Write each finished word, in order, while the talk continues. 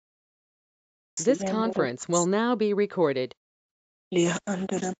This conference will now be recorded. Lia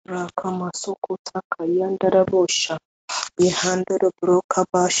andara braka masoko taka yandara bosha. Lihandara broka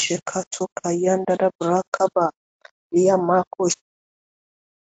ba shekatoka yandara braka ba. Lia mako.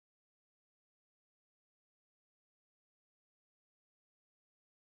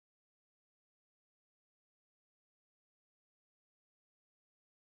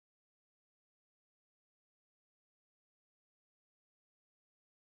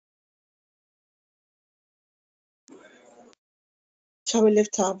 Shall we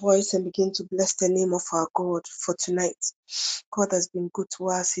lift our voice and begin to bless the name of our God for tonight? God has been good to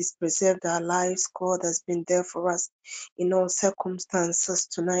us. He's preserved our lives. God has been there for us in all circumstances.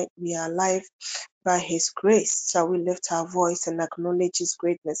 Tonight we are alive by His grace. Shall we lift our voice and acknowledge His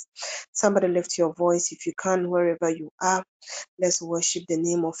greatness? Somebody lift your voice if you can, wherever you are. Let's worship the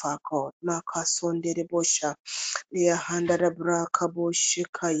name of our God. Makasonderebosha. Liahandarabra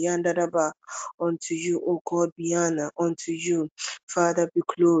kaboshika yandaraba. Unto you, O God, be honor. Unto you, Father, be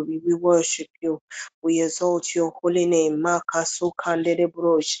glory. We worship you. We exalt your holy name.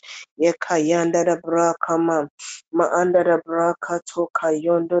 Makasukanderebrosh. Yeka yandarabra kama. Maandarabra katoka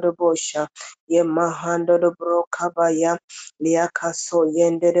yondarabosha. Ye mahandarabro kabaya. Liakaso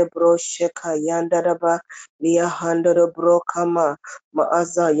yenderebrosheka yandaraba. Liahandarabro kama.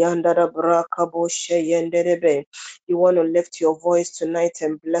 Maaza yandarabra kaboshe yenderebe. You want to lift your voice tonight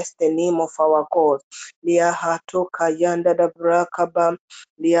and bless the name of our God. Lia hatoka yanda da brakaba,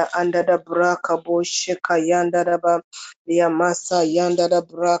 lia anda da brakabo sheka yanda da ba, lia masa yanda da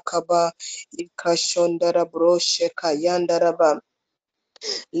brakaba, ikashonda da bro sheka yanda da ba,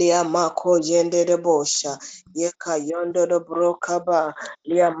 lia mako yende de bosha, yeka yanda da brokaba,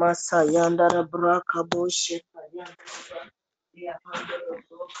 lia masa yanda da brakabo sheka yanda da ba, lia anda da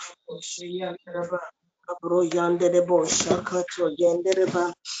brokabo sheka yanda da ba. Bro yandere bo shaka to yandere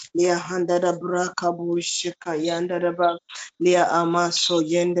ba lia handara braka bo shika yandere ba lia amaso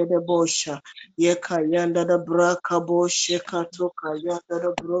yandere bo sha yeka yandere braka bo shika to ka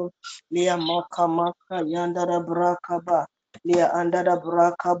yandere bro lia maka maka yandere braka ba lia andara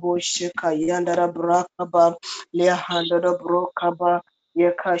braka bo shika yandere braka ba lia handara broka ba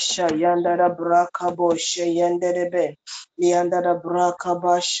yeka sha yandere braka bo she yandere be lia andara braka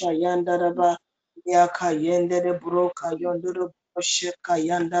ba sha yandere ba Yaka yendere broka yondere bosheka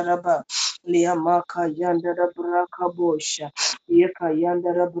yandaraba liyamaka yandara braka bosha yeka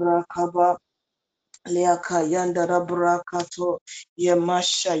yandara braka ba Liaka yandara brakato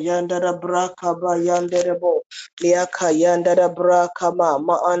yemasha yandara brakaba yanderebo liaka yandara brakama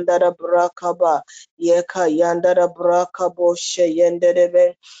maandara brakaba yeka yandara brakabo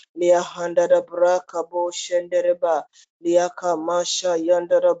sheyenderebe liahandara brakabo shendereba liaka masha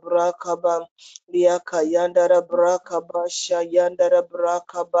yandara brakaba liaka yandara brakaba sha yandara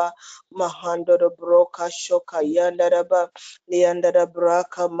brakaba mahandara broka shoka yandara ba Liandara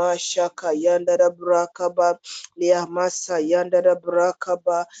braka mashaka yandara braka ba liamasa yandara braka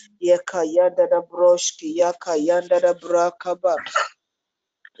ba yaka yandara broshki yaka yandara braka ba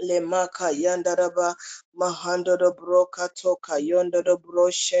Lemaka yandaraba mahandoro broka toka yondoro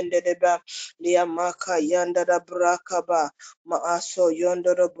broshendeba liamaka yandara brakaba maaso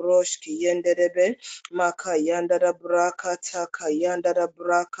yondoro broshki yenderebe maka yandara braka taka yandara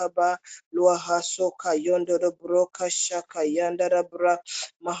brakaba luahasoka yondoro broka shaka yandara bra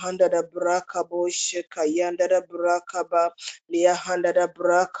mahandara braka bosheka yandara brakaba liahandara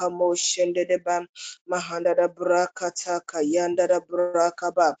braka moshendeba mahandara braka taka yandara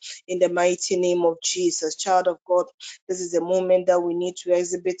brakaba in the mighty name of Jesus. Child of God, this is a moment that we need to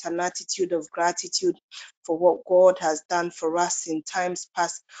exhibit an attitude of gratitude for what God has done for us in times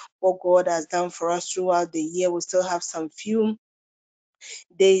past, what God has done for us throughout the year. We still have some few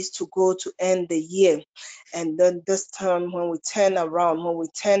days to go to end the year. And then this time when we turn around, when we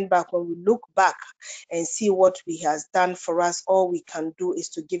turn back, when we look back and see what He has done for us, all we can do is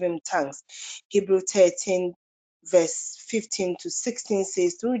to give Him thanks. Hebrew 13 verse 15 to 16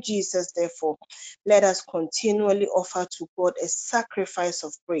 says, through Jesus, therefore, let us continually offer to God a sacrifice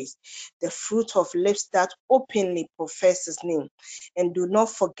of praise, the fruit of lips that openly profess His name, and do not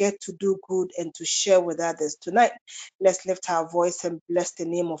forget to do good and to share with others. Tonight, let's lift our voice and bless the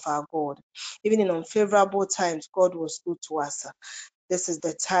name of our God. Even in unfavorable times, God was good to us. This is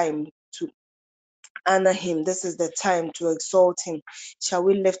the time to honor Him. This is the time to exalt Him. Shall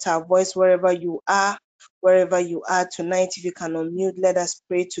we lift our voice wherever you are? Wherever you are tonight, if you can unmute, let us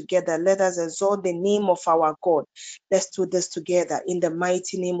pray together. Let us exalt the name of our God. Let's do this together in the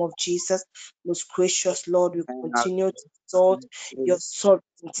mighty name of Jesus. Most gracious Lord, we continue to exalt your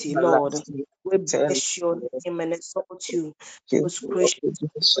sovereignty, Lord. everlasting. We Thank bless your you name and exalt you. for Most your gracious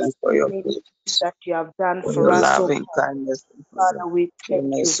God, protection, for for your many things grace, that you have done for for your us, oh loving God. kindness, and for your Father, we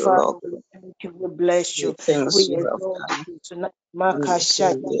thank you. goodness, O Father, Lord. we thank you. We bless The you. things We you have exalt done, you tonight. and Makasha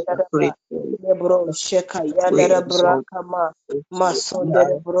so we are yandaraba. grateful. Lebro sheka We yandara exalt brakama. you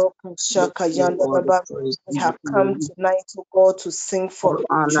Masondere tonight. broka Give shaka you all the yandaraba. praise, We give have come you tonight to God to sing for all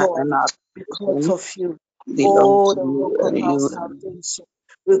honor joy and because adoration of you. belong Oh, to the rock you of and our you alone. salvation.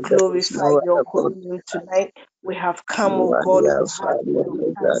 We There is glorify no your other holy God name beside tonight. We have come, you. oh You are God, the with Alpha, hearts the of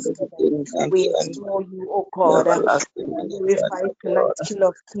Omega, the thanksgiving. beginning and We the end, extol you, O the God. everlasting We and glorify eternal tonight, God, King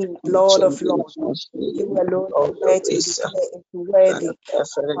of Kings, Lord of unchanging, Lords. You unchanging, alone all the tonight we ways. declare into You are the worthy of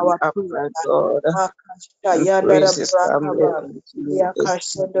perfect and our praise. upright God, Makasha and yandara praises come brakaba. only to you this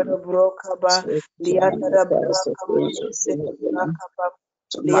Liakashandara morning. brokaba. So time Liandara has to brakaba. praise your Shendere name, brakaba.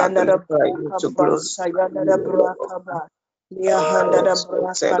 to Liandara magnify you, to brakaba. glorify Shayandara you, Lord. brakaba. Be Liahandara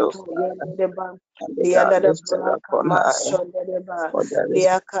exalted, O brakato Father, yendere ba. and be thou Liandara lifted up on brakama. high, Shondere ba. for there is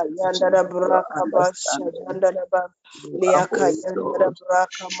Liaka vision yandara of your brakaba. understanding. Shayandara ba. You are Liaka holy, yandara Lord.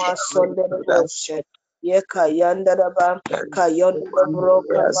 brakama. There is Sondere none like boshe. Yeka yandara ba. there is no Kayondara one holy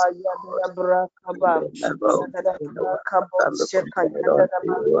as brokaba. God, Yandara and brakaba. there never will Yandara be no one brakabo. can be Sheka compared unto yandara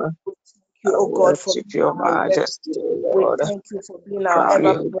ba. you. We thank you, I O God, for worship being your our majesty, refuge. We Lord. thank you for being our Crown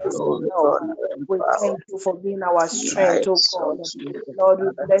ever you in present glory, help. honor, and We power. thank you for being our And I strength, O God. exalt you, O Lord, we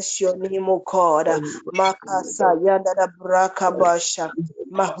Father, bless your name, O God. for you alone, Makasa Lord. yandara There is brakabasha. none who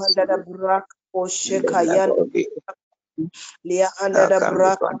loves Mahandara you, brakabo and there sheka never yandara. will be Lia that handara can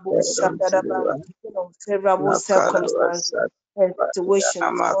be brakabo compared unto shandara ba. you. Even unfavorable circumstances Nakalabasa, and situations,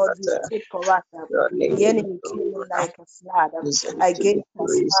 God, you Namakata. stood for us. Your The name enemy came in alone like a flood deserves to be against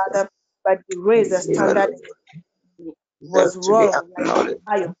us, praised. Father, but you raised Your a name standard. alone It was deserves to be roaring like a acknowledged.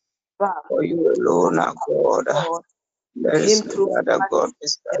 lion. But For you alone are God. God, you There is came no through other for us God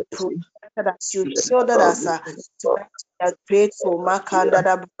and beside you. protected us. You There shielded never will us. be any God Tonight we are grateful. like you. Makanda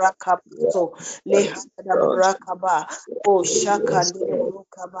da braka You are so praised, lehanda da Lord. braka ba. You are Oh glorious, shakande de Lord.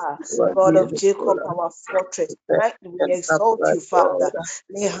 broka ba. You are God of beautiful. Jacob, our fortress. Perfect Tonight we and exalt you, upright Father. God.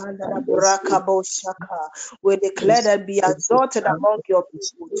 Lehanda da And this braka bo shaka. We declare is that be this is exalted time among to your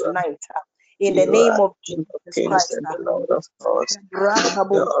praise people you. tonight. In the You name are of King of Jesus Kings Christ. and the Lord of Lords, Braka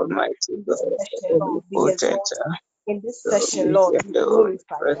the bo Almighty in this God, session, the Lord, be omnipotent, exalted. In this the session, Lord, be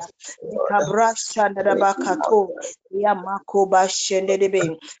glorified. omnipresent God, Lekabra the shandadabakato, immortal, Lia makoba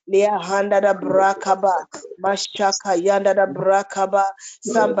shendedebe, Lia handada brakaba, mashaka yandada brakaba.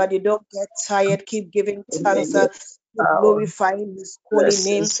 Somebody don't get tired. Keep giving thanks. dominion, Keep power, glorifying His holy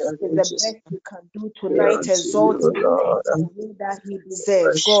name. blessings, and Is the riches best you can do be tonight. unto you, Exalt Him Lord. the way that He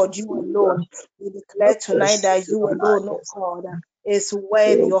deserves. Worship God, you you, alone. We declare tonight worship that you your alone, oh majesty, God, is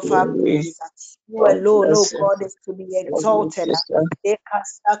worthy your of our glory, praise. You your alone, oh blessings, God, is to be your exalted. riches,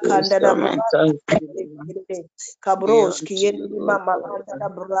 Ekasakandada wisdom, and braka thanksgiving be kabroski unto yendi you, mama anda Lord. da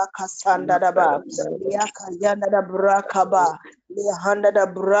braka sanda da ba liaka yanda da braka ba lihanda da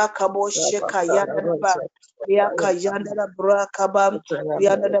braka bo sheka yanda da ba liaka yanda da braka ba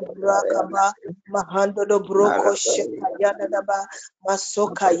yanda da braka ba mahando do broko sheka yanda da ba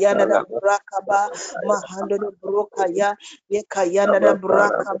masoka yanda da braka ba mahando do broka ya yeka yanda da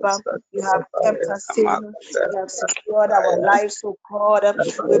braka ba. You have kept us safe. You have secured our lives, oh God.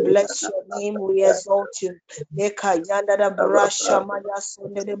 We bless your name. We exalt you. Eka yanda da brasha maya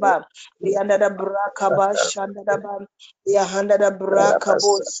sonde de ba. Yanda da braka ba shanda da ba. Ya handa da braka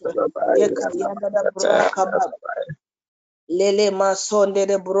bosha. Eka yanda da braka ba. Lele masonde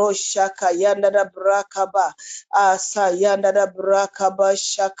de bro shaka yanda da brakaba asa yanda da brakaba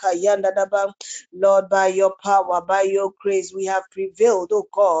shaka yanda da ba. Lord, by your power, by your grace, we have prevailed, oh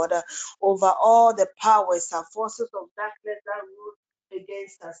God, over all the powers and forces of darkness that rule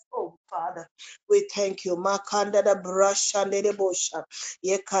against us. Oh Father, we thank you. Makanda da brashande de bosha.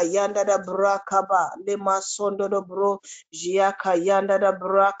 Yeka yanda da brakaba. Le masondo do bro. Jiaka yanda da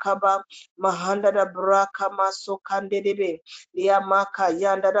brakaba. Mahanda da braka maso kandedebe. Yamaka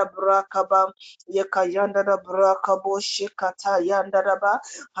yanda da braka ba. Yeka yanda da braka bo shikata yanda da ba.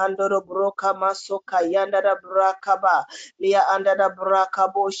 Handoro broka maso kayanda da braka ba. Lia anda da braka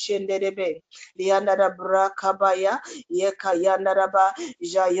bo shendedebe. Lianda da braka ba ya. Yeka yanda da ba.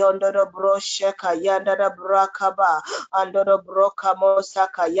 Jayondo da bro sheka yanda da braka ba. Ando da broka mosa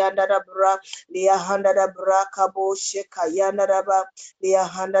kayanda da bra. Lia handa da braka bo sheka yanda da ba. Lia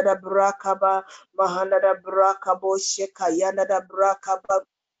handa da braka ba. Mahanda da braka bo sheka yanda da braka ba.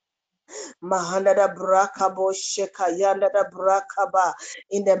 Mahanda da braka bo sheka yanda da braka ba.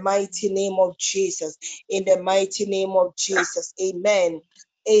 In the mighty name of Jesus. In the mighty name of Jesus. Amen.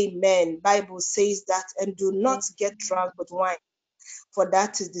 Amen. Bible says that, and do not get drunk with wine, for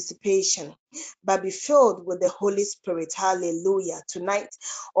that is dissipation, but be filled with the Holy Spirit. Hallelujah. Tonight,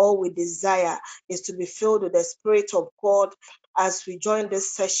 all we desire is to be filled with the Spirit of God as we join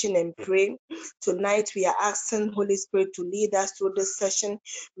this session and pray. Tonight, we are asking Holy Spirit to lead us through this session.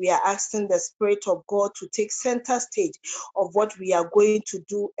 We are asking the Spirit of God to take center stage of what we are going to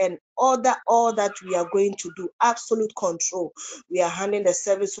do and all that we are going to do. Absolute control. We are handing the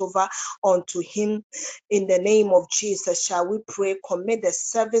service over unto Him. In the name of Jesus, shall we pray, commit the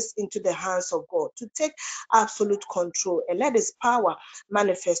service into the hands of God to take absolute control and let His power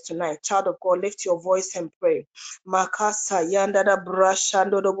manifest tonight. Child of God, lift your voice and pray. Makasa yanda da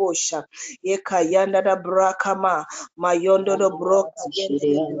brashando do bosha. Eka yanda da brakama. Mayondo do broka yende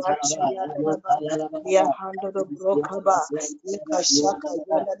de bracha yanda da ba. Ya hando do broka ba. Eka shaka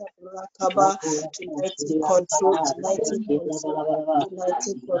yanda da brakaba. Tonight take control. Tonight take control. Tonight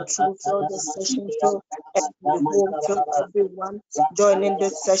take control. Fill this session. Fill every home. Fill everyone joining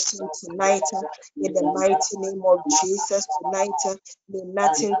this session tonight. In the mighty name of Jesus, tonight, may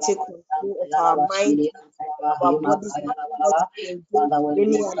nothing take control of our mind, our bodies, not to engage in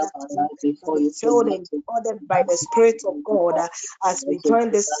any other thing, but be filled and ordered by the Spirit of God as we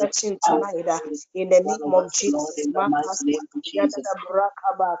join this session tonight. In the name of Jesus,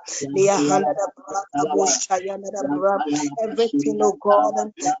 everything, oh God,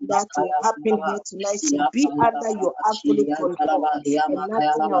 that will happen here tonight should be under your absolute control and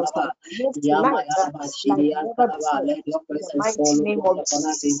nothing else. Move tonight like never before. In the mighty name of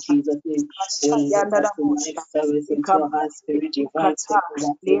Jesus.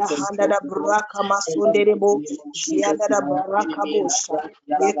 Lea handa da braka masondere bo zianda da braka bosha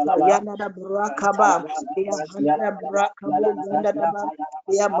yeka yanda da braka ba lea handa da braka bo yanda da ba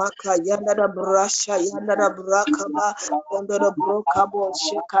lea maka yanda da brasha yanda da braka ba yanda da broka bo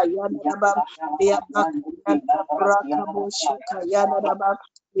sheka yanda da ba lea maka yanda da braka bo sheka yanda da ba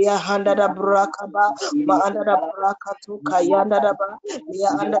lea handa da braka ba ma anda da braka toka yanda da ba lea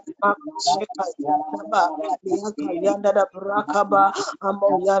anda da maka sheka yanda da ba lea ka yanda da braka ba amo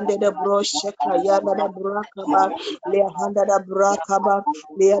yande da broshe ka yanda da braka ba lea handa da braka ba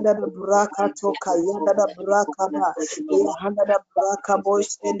lea da braka toka yanda da braka ba lea handa da braka bo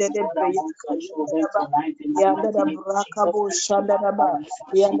shende de breya ka yanda da ba yanda da braka bo shanda da ba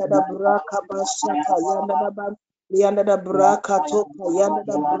yanda da braka ba shaka yanda da ba Lianda da braka toka yanda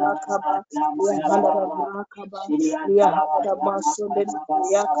da braka ba ya handa da braka ba ya handa da maso de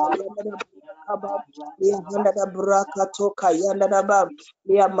ya ka yanda da braka ba ya handa da braka toka yanda da ba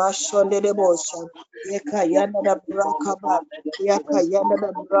ya maso de bosha ya ka yanda da braka ba ya ka yanda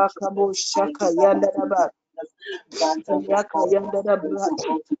da braka bo shaka yanda da ba yaka yanda da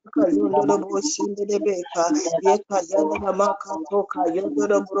braka ka yondo da boshinde de beka yeka yanda da maka toka yondo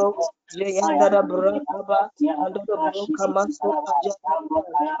da bro je yanda da braka ba ando da broka maso ka yanda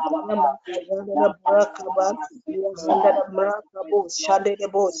da maka yanda da braka ba yanda da braka bo shade de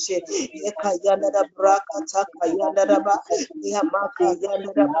boshe yeka yanda da braka taka yanda da ba ya maka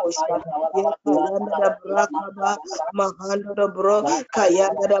yanda da bosha yeka yanda da braka ba mahando da bro ka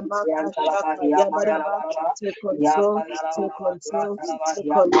yanda da maka shaka yanda da ba take control, take control, take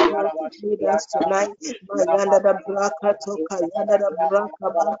control. Lead us tonight. Mayanda da braka toka yanda da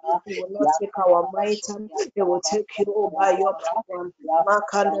braka ba. It will not take our might. It will take you by your power.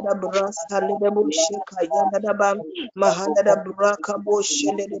 Makanda da brasa le de bushika yanda da ba. Mahanda da braka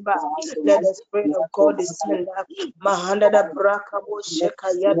bushinde de ba. Let the Spirit of God descend. Mahanda da braka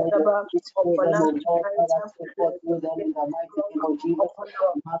bushika yanda da ba. Upon us tonight. Upon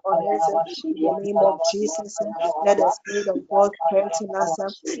our in the name of Jesus, let the Spirit of God strengthen us.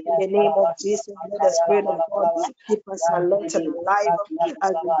 In the name of Jesus, let the Spirit of God keep us alert and alive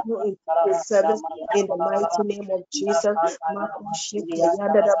as we go into this service. In the mighty name of Jesus,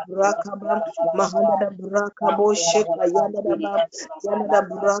 Yanda da Brakaba, Mahanda da Brakabo, Sheka Yanda da Bab, Yanda da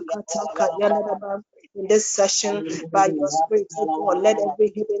Brakataka, Yanda da Bab. In this session, by your Spirit, oh God, let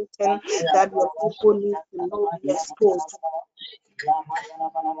every hidden thing that your people need to know be exposed.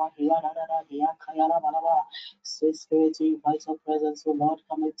 Sweet Spirit, we invite your presence, O Lord.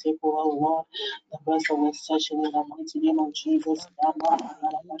 Come and take over, O Lord. The rest of the session in the mighty name of Jesus.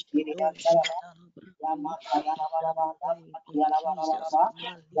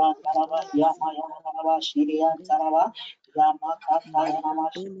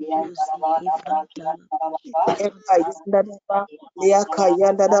 Eka yandadaba, liaka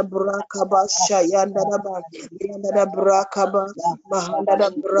yandada brakaba, shayandadaba, yandada brakaba, mahandada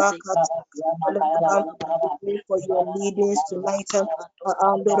brakata. Father God, we pray for your leadings tonight.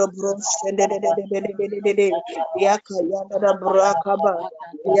 Andoro bro, shendededededededede, liaka yandada brakaba,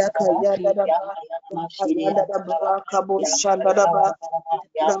 liaka yandada ba, liaka yandada brakabo, shandadaba,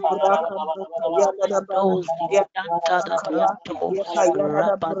 yandada brakaba, yandada ba, liaka brakaba, liaka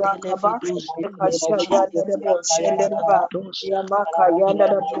yandada brakaba, Ekasha yanda da bo shende da ba yamaka yanda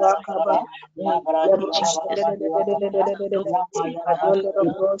da brakaba yabro shende de ayonda da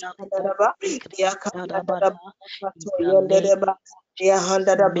bro shende da ba yaka yanda da brakato yende da ba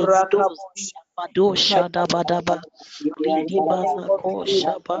yahanda da brakabo Shada badaba, Lidi in the name of Bazako Jesus,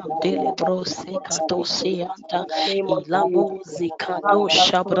 Shaba in the Delebro name of Sekato Jesus, Sianta in the name of Ilabo Jesus. Zikado Makato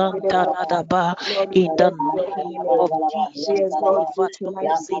Shabranta Kedeba. Dadaba Lord, we in the bless your holy name name. of We Jesus. exalt you Livato tonight.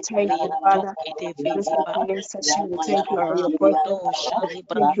 We thank you, Zipalianto Father, for this Edevediba afternoon session. We thank you for your presence. Ramado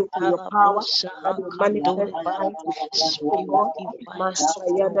Thank you for Shalibranta your power Labosa that will manifest Hakandoleba tonight. Oh Spirit God, divine have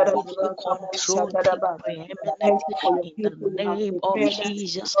your Mashayadara way, take Brakabo control, take Shandadaba. We preeminent thank you for your in the people you have name of prepared us,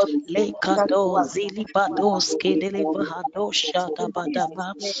 Jesus. Lord, to minister to Lekado us. For our zilibados sake, kedelevahado in Jesus'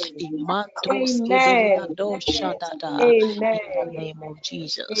 shadabadaba name. imantos Amen. kedeliado shadada in the Amen. name of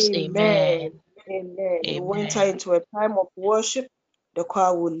Jesus. Amen. Amen. Amen. We will enter Amen. into a time of worship. The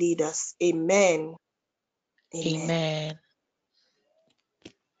choir will lead us. Amen. Amen. Amen.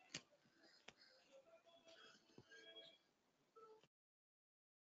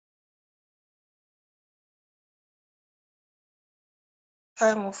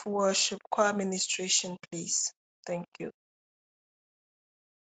 Time of worship, choir administration, please. Thank you.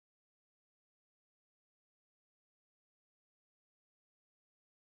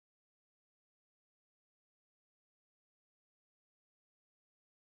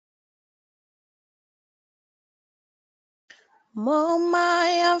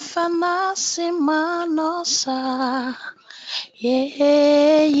 Momaya fanasi manosa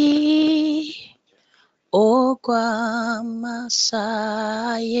yeyi ogwa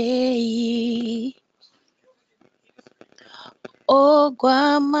masa yeyi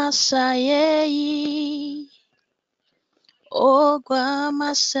ogwa masa yeyi ogwa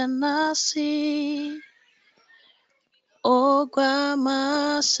masanasi ogwa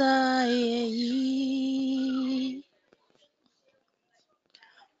masa yeyi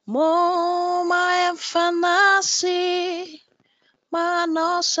Momaya fanasi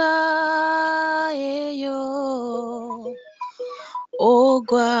manosa yeyo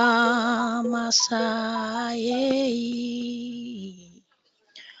ogwa masaye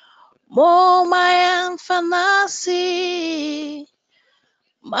Momaya fanasi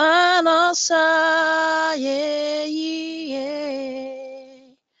manosa ye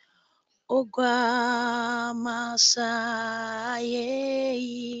ogwa masaye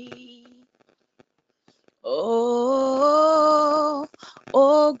Oh,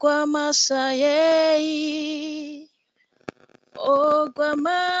 ogwa masaye, ogwa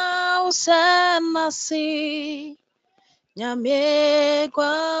mausanasi, nyame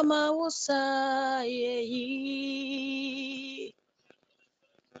kwa mausaye.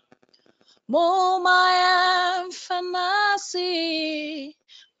 Moma fanasi,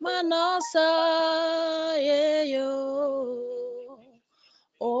 manosaye yo.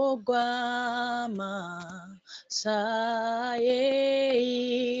 Ogwama saye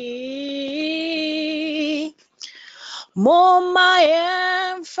Moma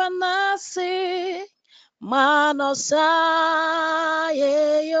fanasi mano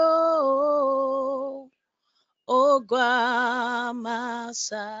saye yo Ogwama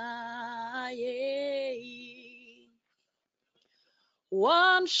saye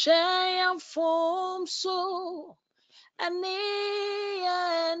One shay form so Ani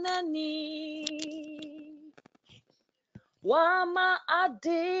Wama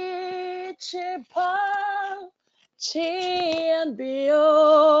adichipa chiambio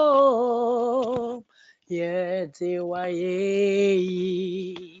Yeti waye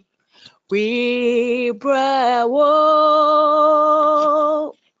We brawo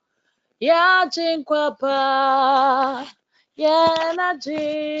Ya jinkwapa Ya na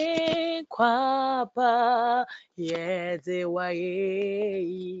jinkwapa Yeti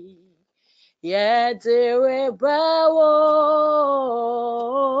waye Yedere brawo,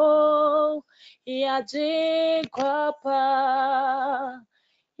 yaji kwapa,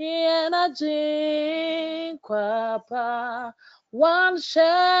 yenaji kwapa, one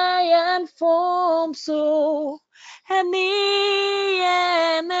shay and form so, any,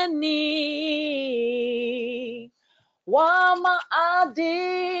 Wama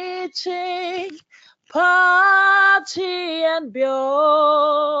adichi party and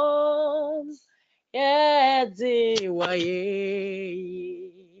beyond. Yedi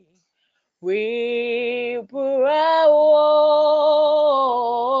waye we brawo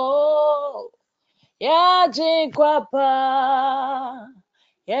yaji kwapa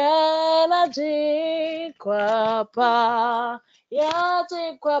yaji kwapa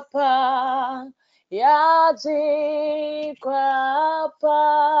yaji kwapa yaji kwapa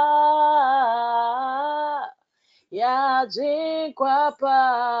yaji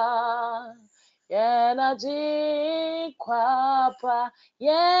kwapa Yenaji kwapa,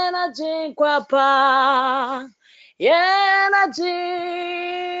 yenaji kwapa, yenaji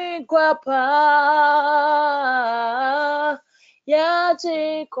kwapa,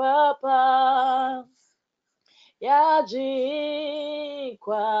 yaji kwapa, yaji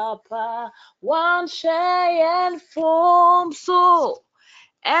kwapa, one shay and form so,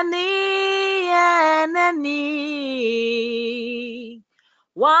 any.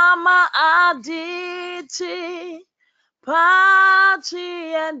 Wama aditi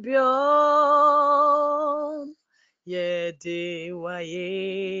party and beyond. Yedi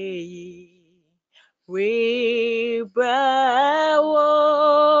waye we brawo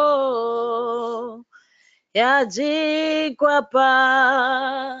yaji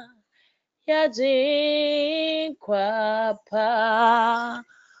kwapa yaji kwapa.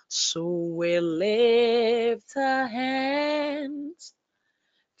 So we lift our hands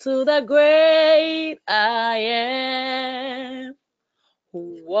to the great I am,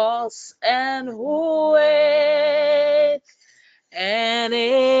 who was and who is and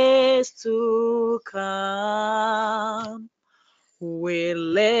is to come. We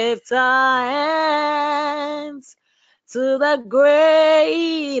lift our hands to the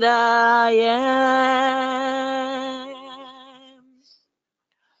great I am.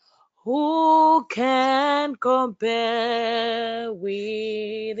 Who can compare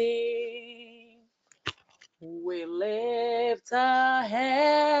with Him? We lift our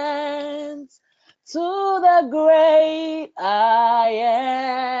hands to the great I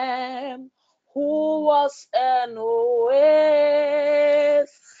am, who was and who is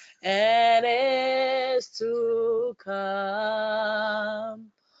and is to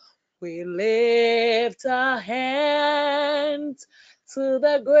come. We lift our hands to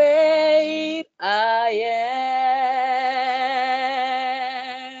the great I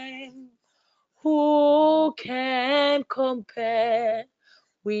am. Who can compare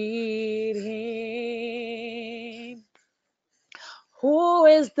with Him? Who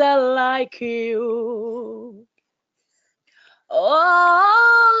is there like you? Oh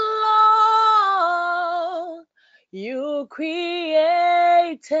Lord, you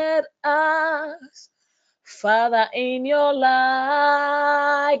created us, Father, in your likeness.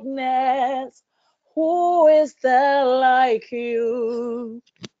 Who is there like you?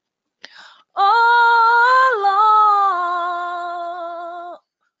 Oh Lord,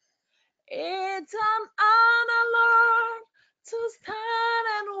 it's an honor, Lord, to stand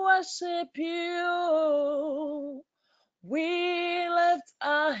and worship you. We lift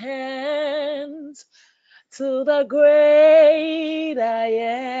our hands to the great I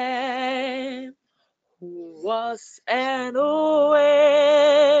am, who was and who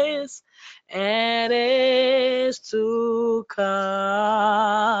is and is to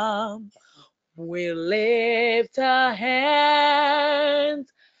come. We lift our hands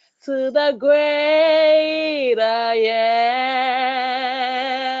to the great I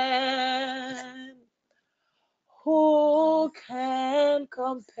am. Who can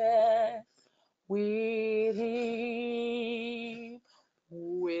compare with Him?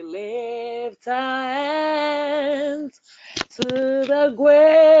 We lift our hands to the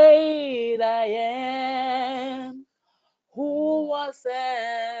great I am, who was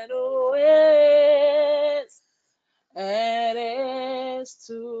and who is and is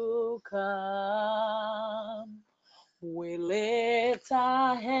to come. We lift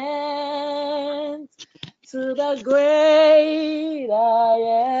our hands to the great I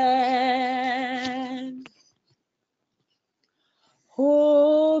am.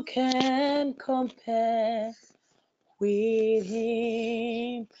 Who can compare with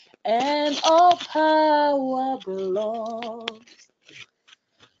Him? And all power belongs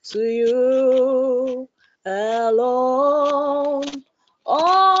to you alone.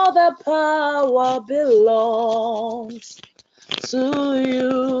 All the power belongs to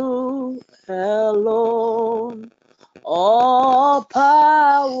you alone. All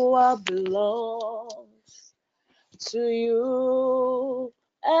power belongs to you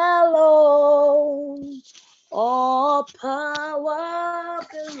alone. All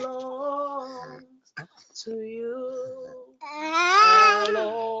to you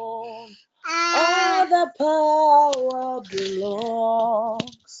alone. All the power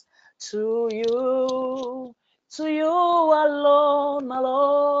belongs to you alone, my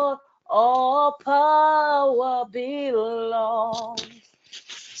Lord. All power belongs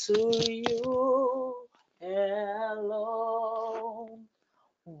to you alone.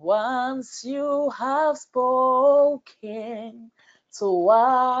 Once you have spoken,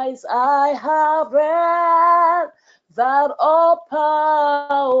 twice I have read that all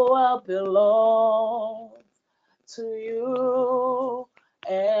power belongs to you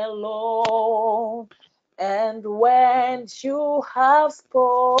alone. And when you have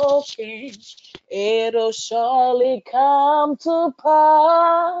spoken, it'll surely come to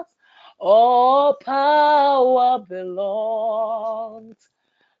pass. All power belongs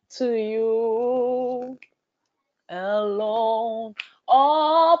to you alone.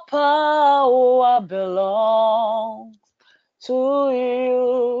 All power belongs to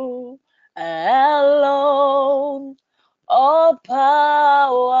you alone. All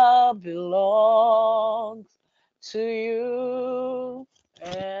power belongs to you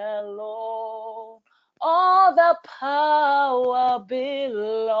alone. All the power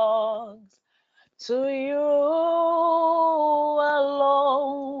belongs to you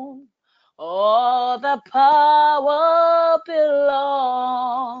alone. All the power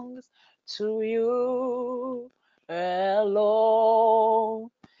belongs to you alone.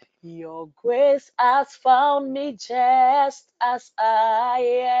 Your grace has found me just as I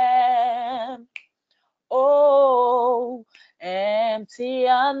am. Oh,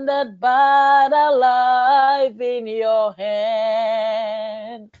 empty-handed but alive in your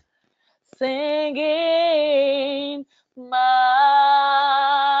hand, singing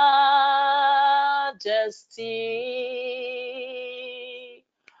majesty.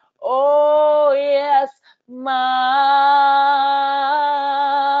 Oh yes, majesty.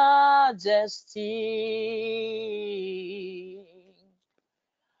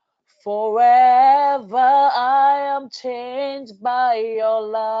 Forever I am changed by your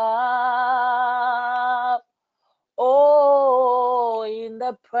love. Oh, in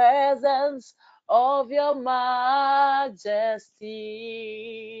the presence of your majesty.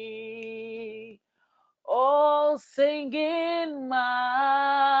 Oh, singing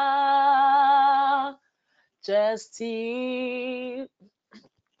majesty.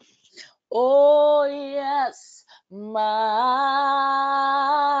 Oh, yes, majesty.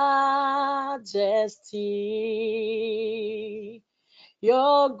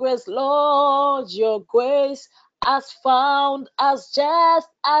 Your grace, Lord, your grace has found us just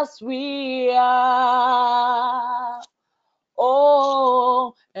as we are.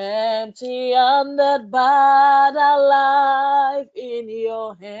 Oh, empty-handed but alive in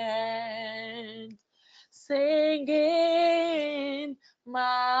your hand, singing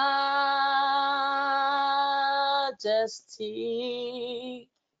majesty.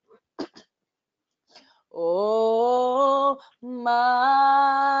 Oh,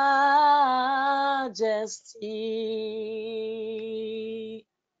 majesty.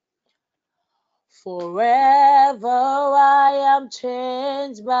 Forever I am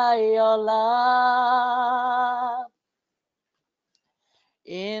changed by your love.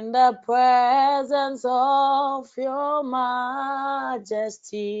 In the presence of your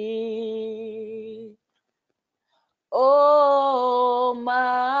majesty. Oh,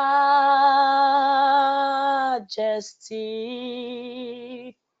 majesty.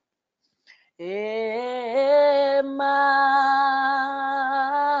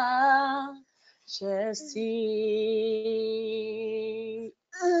 Majesty.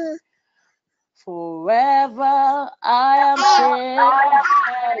 Forever I am changed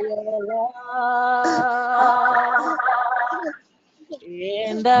by your love.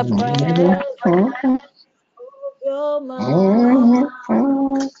 In the presence of your majesty.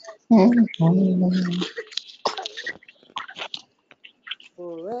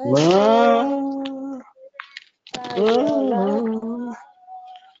 Forever by your love.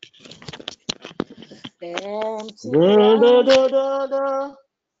 Empty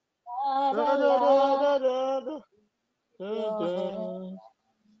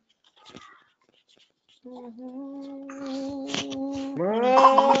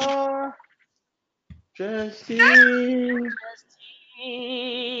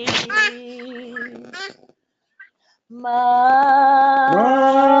majesty.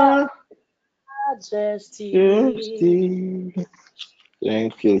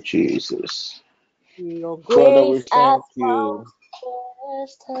 Thank you, Jesus. Your Father, we grace has thank you found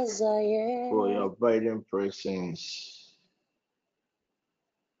just as I for am. your abiding presence.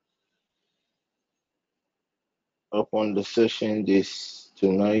 upon the session this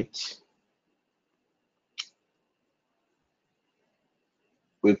tonight.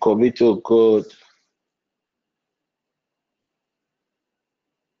 We commit to God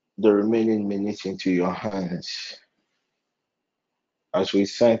the remaining minutes into your hands. As we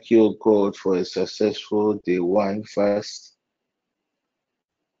thank you, God, for a successful day one fast,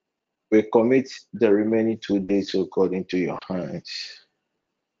 we commit the remaining 2 days, O God, into your hands.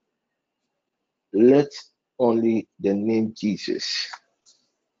 Let only the name Jesus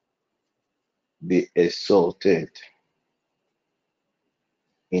be exalted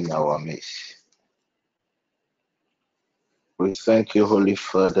in our midst. We thank you, Holy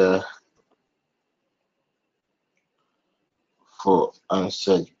Father, for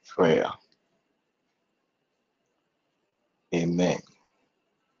answered prayer. Amen.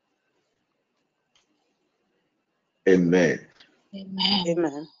 Amen.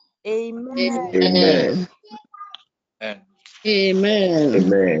 Amen. Amen. Amen. Amen.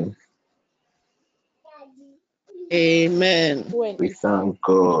 Amen. Amen. We thank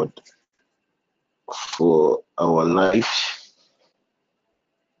God for our lives.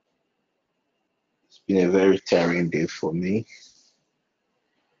 It's been a very tiring day for me.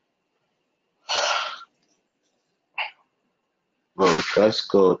 But we ask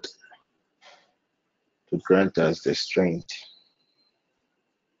God to grant us the strength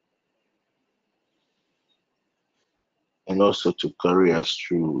and also to carry us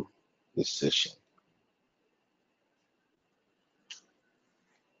through this session.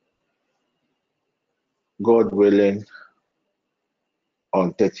 God willing,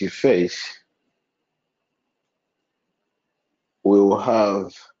 on 31st, we will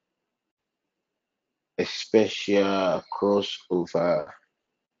have a special crossover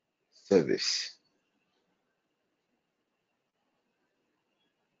service.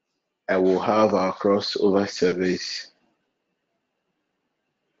 I will have our crossover service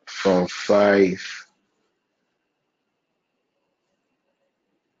from 5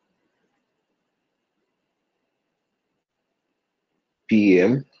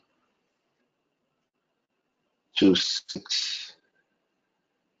 p.m. to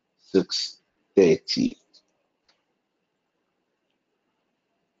 6:30.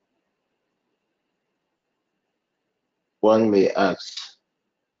 One may ask,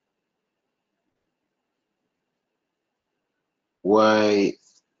 why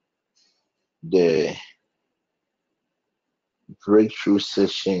the breakthrough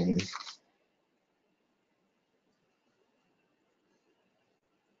session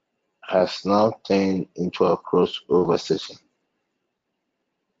has now turned into a crossover session.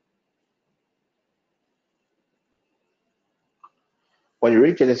 When you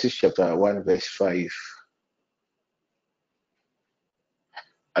read Genesis chapter 1, verse 5,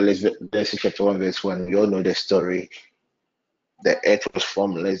 at least Genesis chapter 1, verse 1, you all know the story. The earth was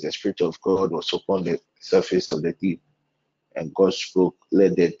formless, the Spirit of God was upon the surface of the deep, and God spoke,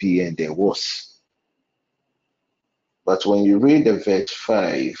 let there be, and there was. But when you read the verse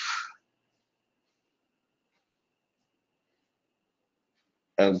 5,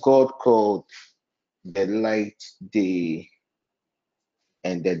 and God called the light day,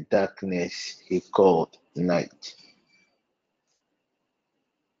 and the darkness he called night.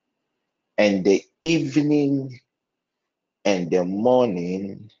 And the evening and the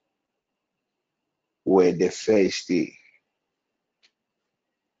morning were the first day.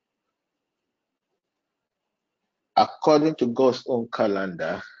 According to God's own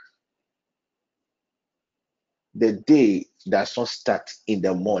calendar, the day does not start in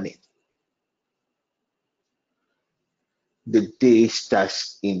the morning. The day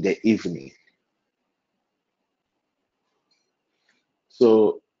starts in the evening.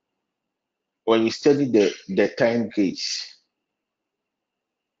 So when you study the time gauge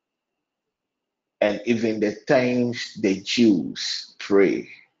and even the times the Jews pray,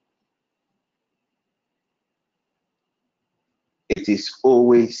 it is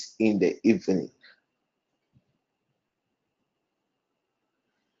always in the evening.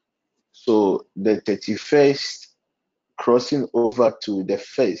 So the 31st crossing over to the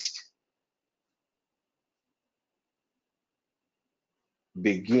first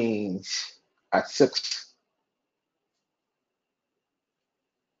begins at 6.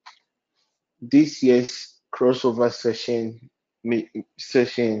 This year's crossover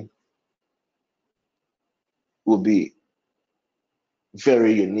session will be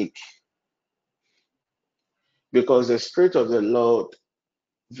very unique because the Spirit of the Lord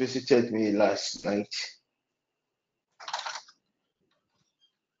visited me last night,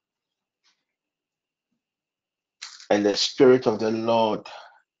 and the Spirit of the Lord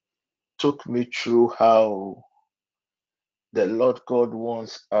took me through how the Lord God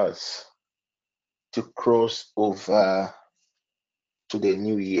wants us to cross over to the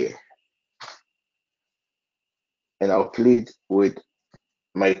new year. And I'll plead with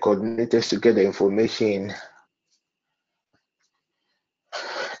my coordinators to get the information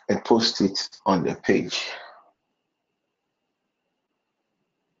and post it on the page.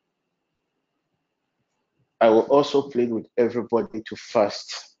 I will also plead with everybody to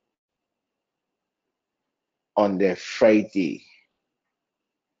fast on the Friday.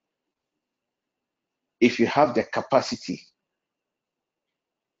 If you have the capacity,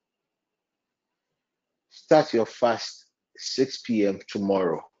 start your fast 6 p.m.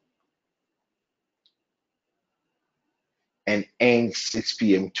 tomorrow and end 6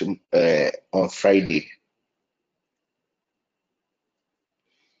 p.m. on Friday.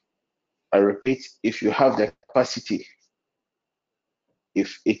 I repeat, if you have the capacity,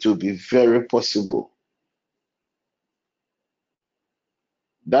 if it will be very possible.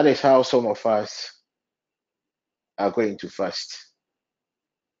 That is how some of us are going to fast.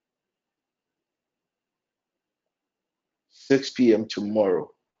 6 p.m. tomorrow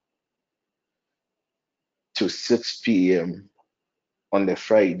to 6 p.m. on the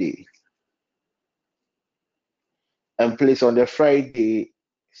Friday. And please, on the Friday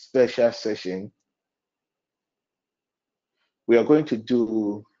special session, we are going to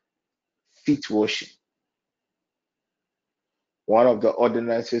do feet washing. One of the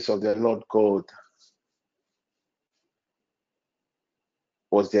ordinances of the Lord God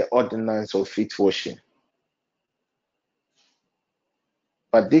was the ordinance of feet washing.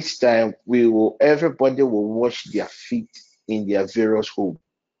 But this time, everybody will wash their feet in their various homes.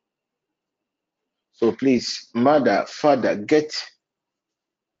 So please, mother, father, get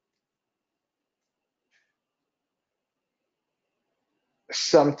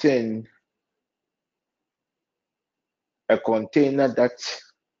something, a container that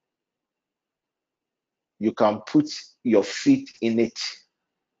you can put your feet in it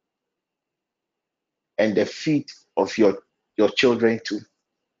and the feet of your children too.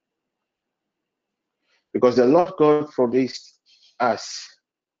 Because the Lord God promised us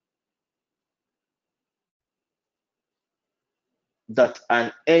that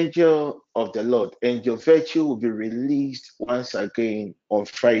an angel of the Lord, Angel Virtue, will be released once again on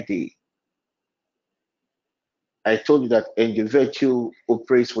Friday. I told you that Angel Virtue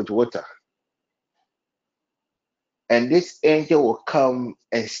operates with water. And this angel will come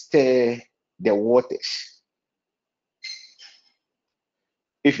and stir the waters.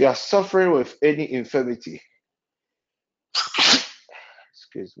 If you are suffering with any infirmity,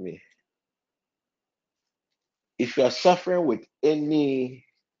 excuse me, if you are suffering with any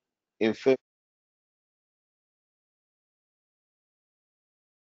infirmity,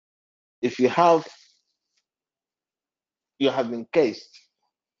 if you have been cursed,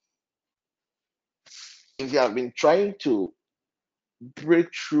 if you have been trying to break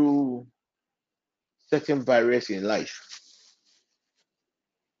through certain barriers in life,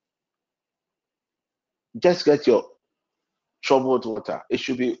 just get your troubled water. It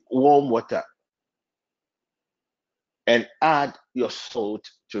should be warm water, and add your salt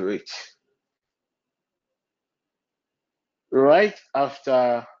to it. Right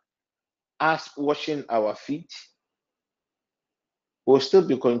after us washing our feet, we'll still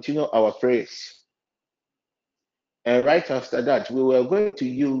be continuing our prayers. And right after that, we were going to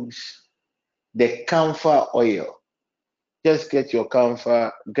use the camphor oil. Just get your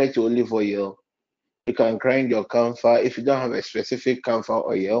camphor, get your olive oil. You can grind your camphor. If you don't have a specific camphor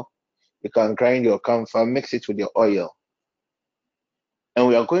oil, you can grind your camphor, mix it with your oil. And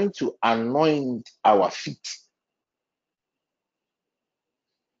we are going to anoint our feet.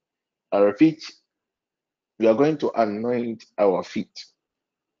 I repeat, we are going to anoint our feet.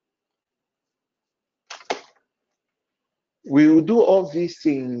 We will do all these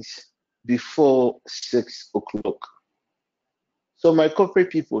things before 6 o'clock. So my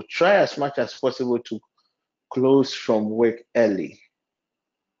corporate people, try as much as possible to close from work early.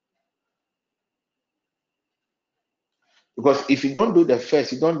 Because if you don't do the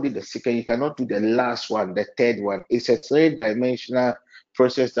first, you don't do the second, you cannot do the last one, the third one. It's a three-dimensional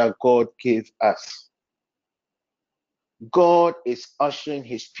process that God gave us. God is ushering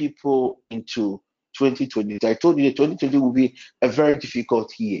his people into 2020. I told you that 2020 will be a very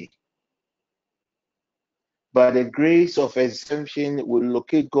difficult year. But the grace of exemption will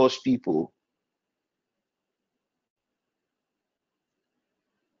locate God's people.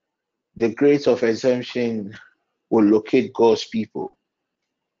 The grace of exemption will locate God's people.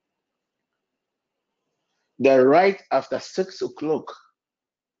 Then right after 6 o'clock,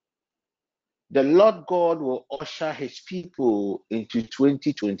 the Lord God will usher his people into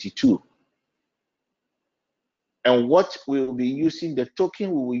 2022. And what we will be using, the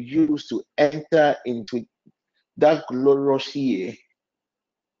token we will use to enter into that glorious year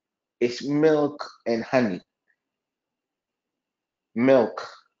is milk and honey. Milk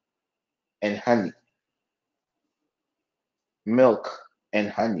and honey. Milk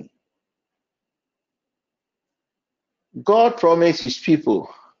and honey. God promised his people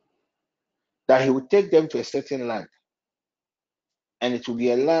that he would take them to a certain land, and it will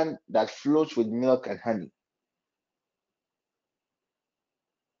be a land that flows with milk and honey.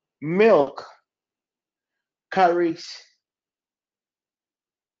 Milk carries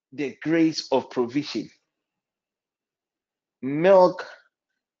the grace of provision. Milk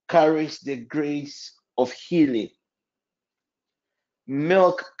carries the grace of healing.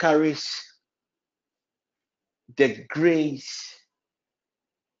 Milk carries the grace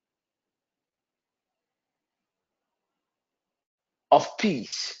of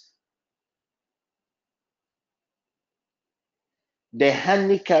peace. The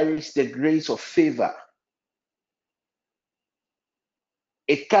honey carries the grace of favor.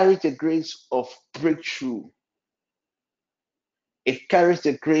 It carries the grace of breakthrough. It carries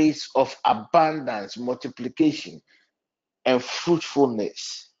the grace of abundance, multiplication, and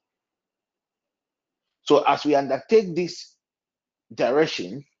fruitfulness. So as we undertake this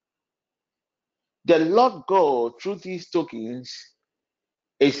direction, the Lord God, through these tokens,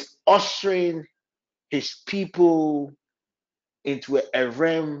 is ushering his people into a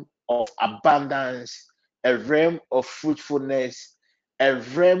realm of abundance, a realm of fruitfulness, a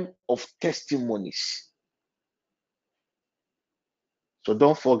realm of testimonies. So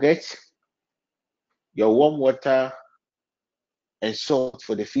don't forget your warm water and salt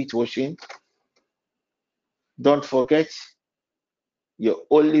for the feet washing. Don't forget your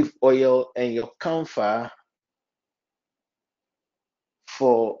olive oil and your camphor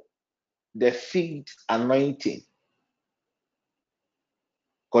for the feet anointing.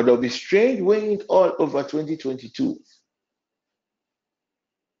 Because there'll be strange wind all over 2022.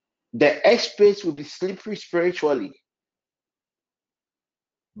 The airspace will be slippery spiritually.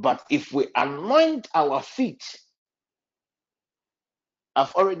 But if we anoint our feet,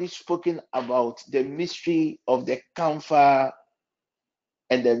 I've already spoken about the mystery of the camphor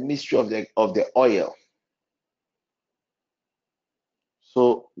and the mystery of the oil.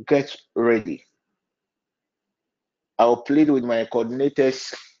 So get ready. I'll plead with my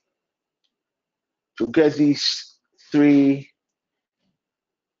coordinators to get these 3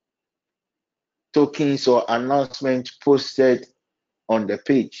 tokens or announcements posted on the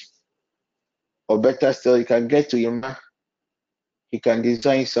page. Or better still, you can get to Yuma. He can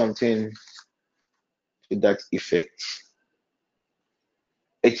design something to that effect.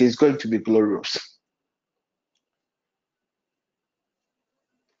 It is going to be glorious.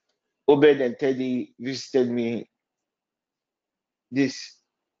 Obed and Teddy visited me this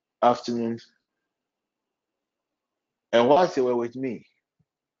afternoon, and whilst they were with me,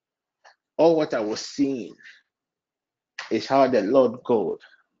 all what I was seeing is how the Lord God,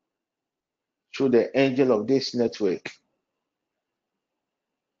 through the angel of this network,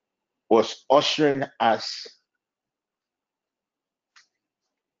 was ushering us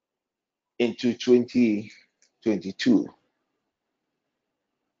into 2022.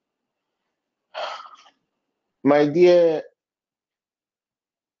 My dear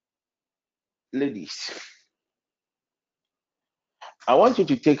ladies, I want you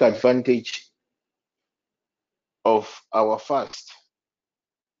to take advantage of our fast.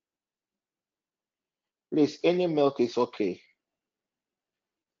 Please, any milk is okay.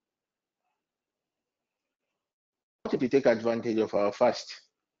 I want you to take advantage of our fast.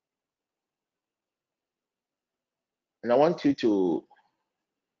 And I want you to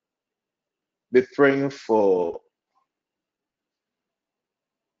be praying for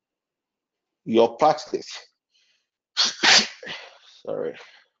your partners. Sorry.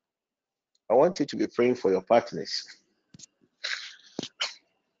 I want you to be praying for your partners.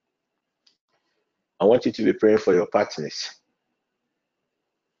 I want you to be praying for your partners.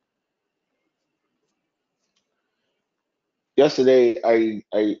 Yesterday, I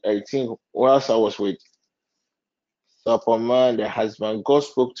think whilst I was with Sapoma, the husband, God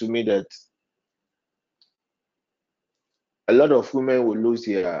spoke to me that a lot of women will lose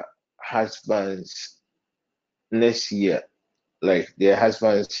their husbands next year. Like their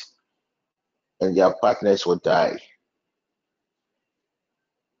husbands and their partners will die.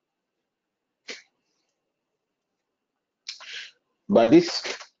 But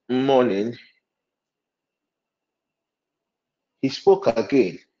this morning, he spoke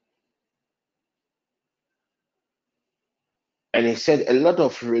again And he said a lot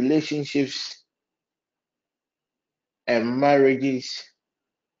of relationships and marriages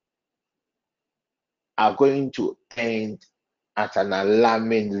are going to end at an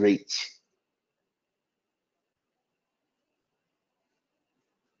alarming rate.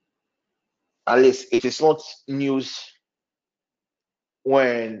 At least it is not news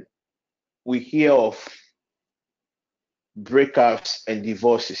when we hear of breakups and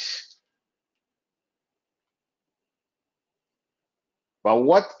divorces. But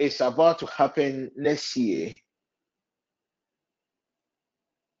what is about to happen next year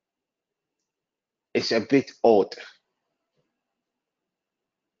is a bit odd.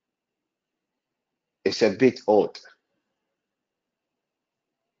 It's a bit odd.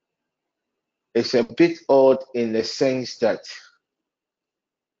 It's a bit odd in the sense that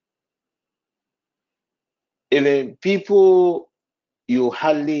even people you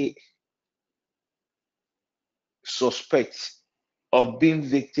hardly suspect of being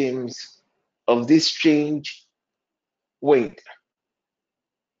victims of this strange wind.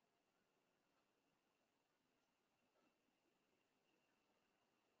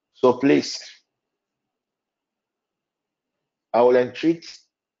 So please, I will entreat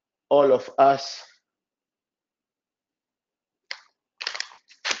all of us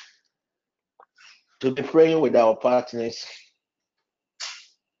to be praying with our partners,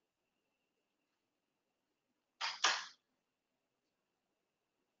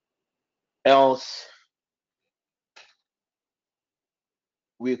 else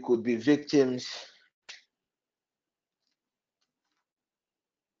we could be victims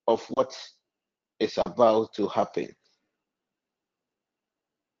of what is about to happen.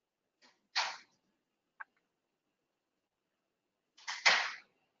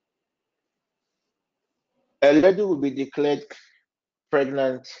 A lady will be declared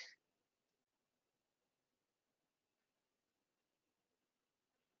pregnant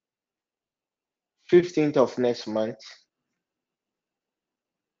 15th of next month.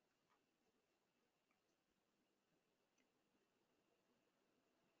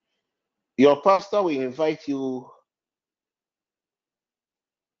 Your pastor will invite you,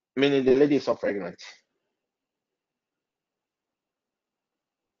 meaning the lady is not pregnant,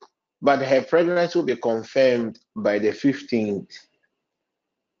 but her pregnancy will be confirmed by the 15th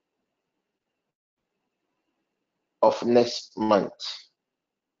of next month.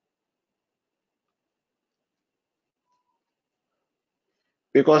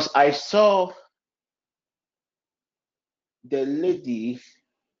 Because I saw the lady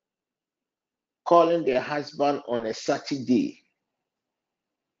calling the husband on a Saturday,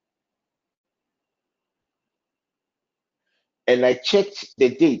 and I checked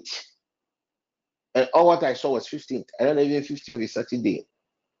the date, and all what I saw was 15th. I don't know even 15th is Saturday.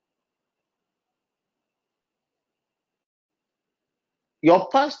 Your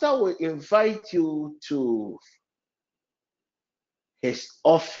pastor will invite you to his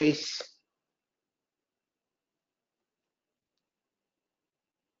office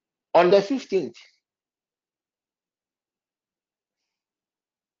on the 15th.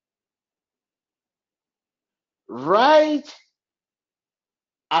 Right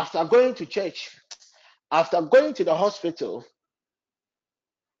after going to church, after going to the hospital,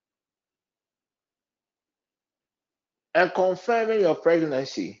 and confirming your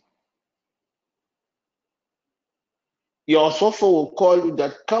pregnancy, your sofa will call you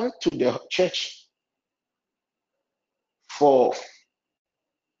that come to the church to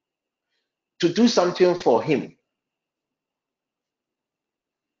do something for him.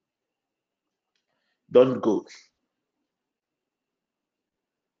 Don't go.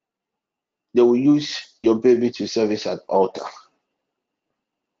 They will use your baby to service at altar.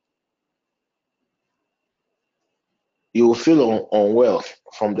 You will feel unwell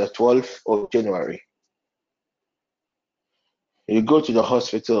from the 12th of January. You go to the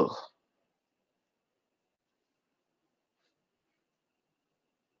hospital.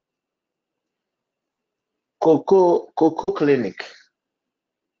 Coco Clinic.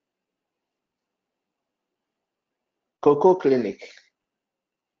 Coco Clinic.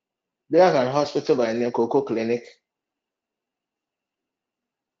 There's an hospital by the name Coco Clinic.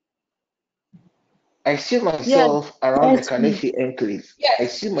 I see myself around the Kaneshi Enclave. I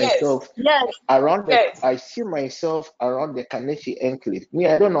see myself around the Kaneshi Enclave. Me,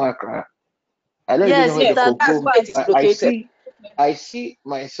 I don't know Accra. I don't even know where the Coco. I see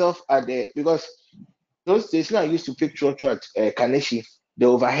myself at the, because those days I used to pick truck at Kaneshi, the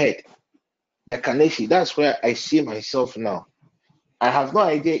overhead. The Kaneshi, that's where I see myself now. I have no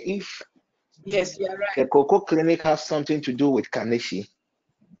idea if you're right. the Coco Clinic has something to do with Kaneshi.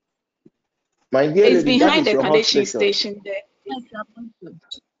 My dear It's lady, behind that is the your Kaneshi hospital. station there. Yes, Apostle.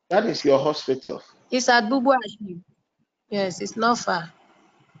 That is your hospital. It's at Bubu Ashim. Yes, it's not far.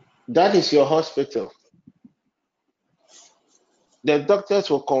 That is your hospital. The doctors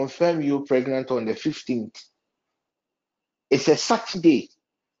will confirm you pregnant on the 15th. It's a Saturday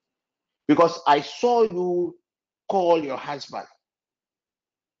because I saw you call your husband.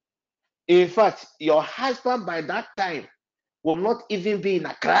 In fact, your husband by that time will not even be in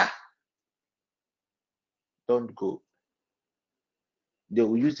Accra. Don't go. They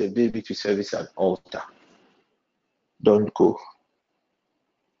will use the baby to service an altar. Don't go.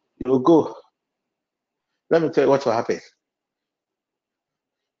 You will go. Let me tell you what will happen.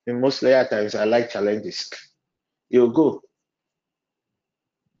 In most later times, I like challenges. You will go.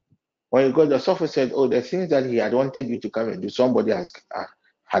 When you go, the software said, oh, the things that he had wanted you to come and do, somebody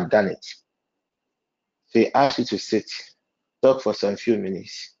had done it. So he asked you to sit, talk for some few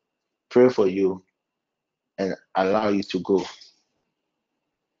minutes, pray for you, and allow you to go.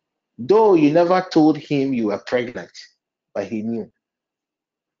 Though you never told him you were pregnant, but he knew.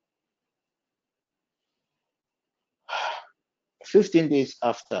 15 days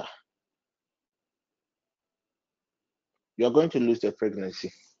after, you're going to lose the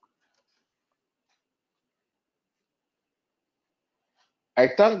pregnancy. I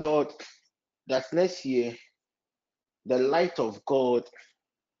thank God that next year, the light of God,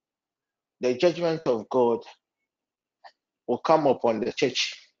 the judgment of God will come upon the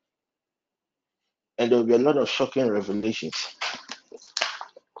church, and there will be a lot of shocking revelations.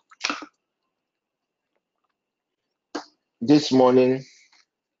 This morning,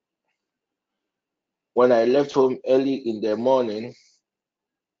 when I left home early in the morning,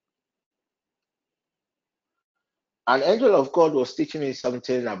 an angel of God was teaching me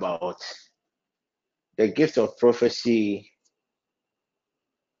something about the gift of prophecy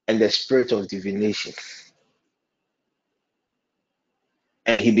and the spirit of divination.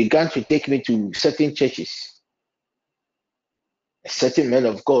 And he began to take me to certain churches, certain men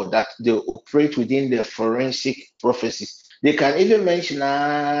of God that they operate within the forensic prophecies. They can even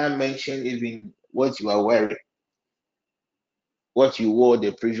mention even what you are wearing, what you wore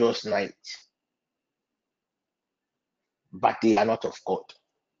the previous night. But they are not of God.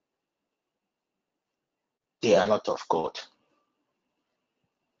 They are not of God.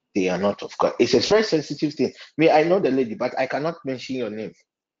 They are not of God. It's a very sensitive thing. I know the lady, but I cannot mention your name.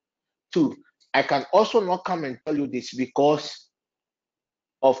 Two, I can also not come and tell you this because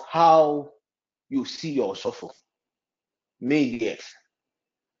of how you see your suffer. Yes.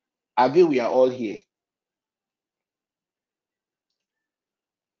 Abi, we are all here.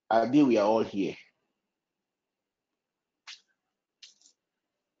 Abi, we are all here.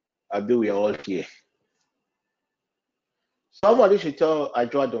 Abi, we are all here. Somebody should tell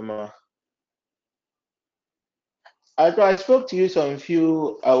Adjo Adoma. Adjo, I spoke to you some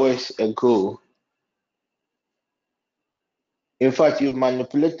few hours ago. In fact, you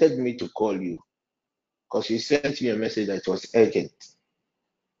manipulated me to call you because you sent me a message that was urgent.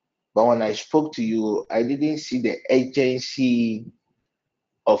 But when I spoke to you, I didn't see the urgency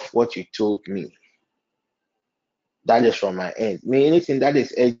of what you told me. That is from my end. Anything that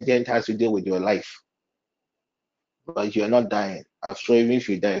is urgent has to do with your life. But you're not dying. I'm sure even if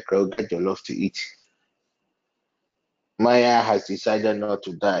you die, you'll get your love to eat. Maya has decided not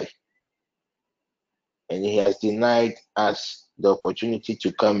to die. And he has denied us the opportunity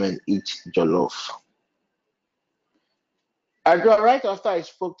to come and eat jollof. Right after I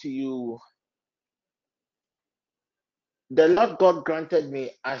spoke to you, the Lord God granted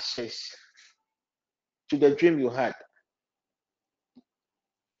me access to the dream you had.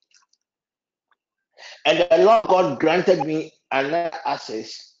 And the Lord God granted me another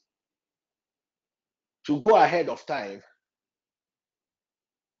access to go ahead of time.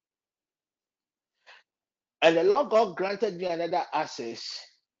 And the Lord God granted me another access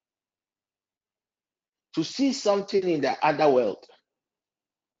to see something in the other world.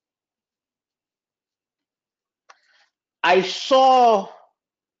 I saw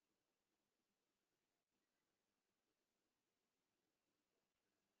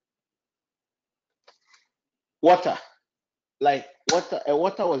water, like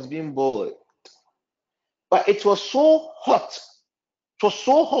water was being boiled. But it was so hot. It was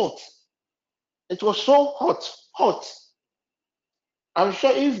so hot. It was so hot. I'm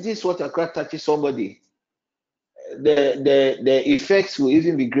sure if this water crack touches somebody, the effects will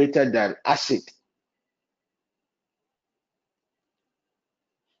even be greater than acid.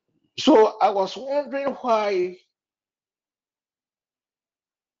 So I was wondering why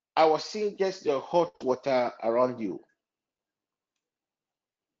I was seeing just the hot water around you.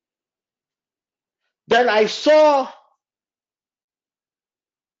 Then I saw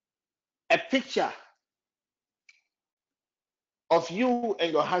a picture of you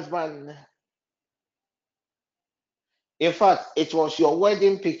and your husband. In fact, it was your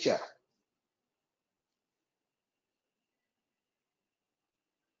wedding picture.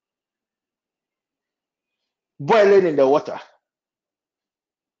 Boiling in the water.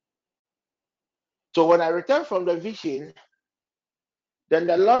 So when I returned from the vision, then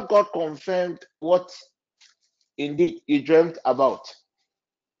the Lord God confirmed what indeed you dreamt about.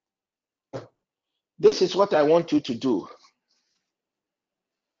 This is what I want you to do.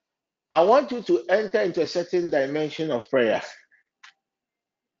 I want you to enter into a certain dimension of prayer.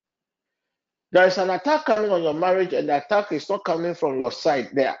 There is an attack coming on your marriage, and the attack is not coming from your side.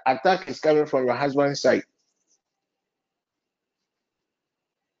 The attack is coming from your husband's side.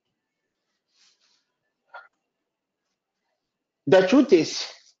 The truth is,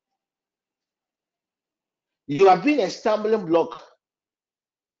 you have been a stumbling block.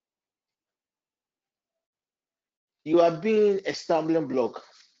 You are being a stumbling block.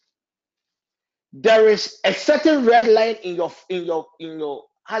 There is a certain red line in your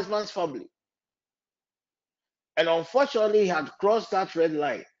husband's family, and unfortunately, he had crossed that red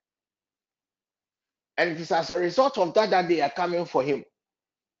line, and it is as a result of that they are coming for him.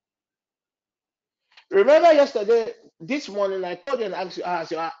 Remember yesterday, this morning I called and asked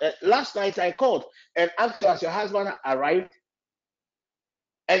you, last night I called and asked you, has your husband arrived?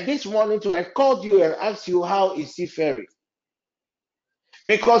 And this morning too, I called you and asked you, how is he faring?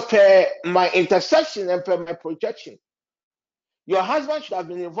 Because per my interception and per my projection, your husband should have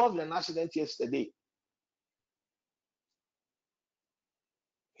been involved in an accident yesterday.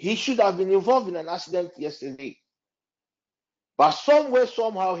 He should have been involved in an accident yesterday. But some way,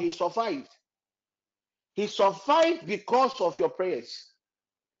 somehow, he survived. He survived because of your prayers.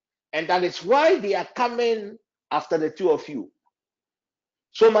 And that is why they are coming after the two of you.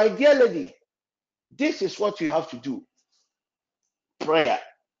 So, my dear lady, this is what you have to do. Prayer.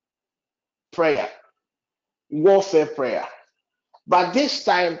 Prayer. Warfare prayer. But this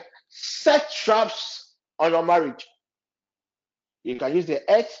time, set traps on your marriage. You can use the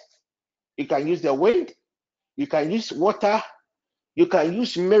earth, you can use the wind, you can use water, you can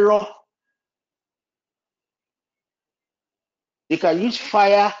use mirror, you can use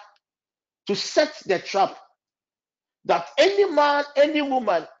fire to set the trap that any man, any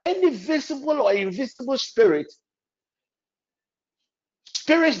woman, any visible or invisible spirit,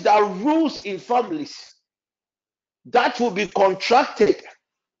 spirits that rules in families, that will be contracted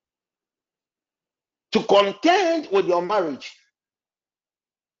to contend with your marriage.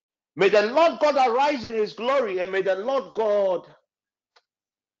 May the Lord God arise in his glory, and may the Lord God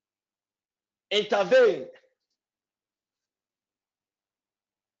intervene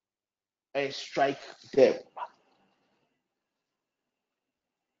and strike them.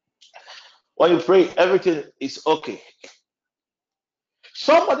 When you pray, everything is okay.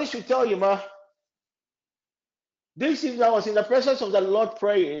 Somebody should tell you, ma, this evening I was in the presence of the Lord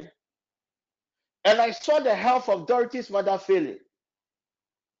praying, and I saw the health of Dorothy's mother failing.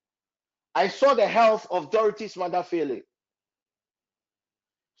 I saw the health of Dorothy's mother failing.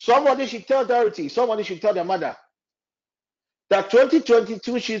 Somebody should tell Dorothy, somebody should tell the mother that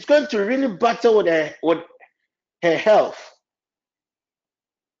 2022 she's going to really battle with her health.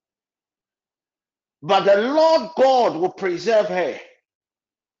 But the Lord God will preserve her.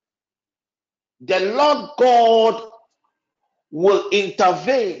 The Lord God will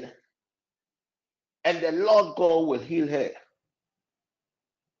intervene, and the Lord God will heal her.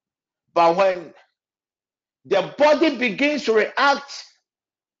 But when the body begins to react,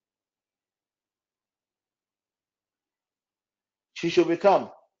 she should become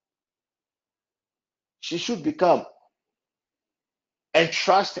and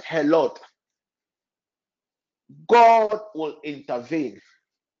trust her Lord. God will intervene.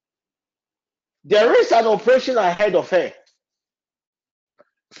 There is an operation ahead of her.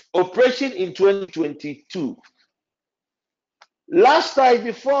 Operation in 2022. Last night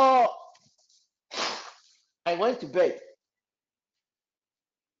before I went to bed,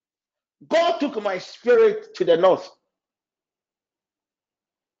 God took my spirit to the north,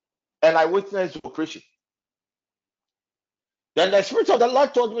 and I witnessed the operation. Then the Spirit of the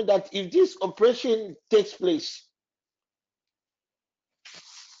Lord told me that if this operation takes place,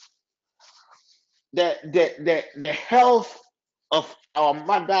 the health of our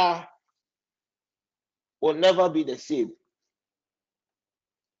mother will never be the same.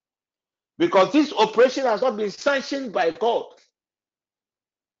 Because this operation has not been sanctioned by God.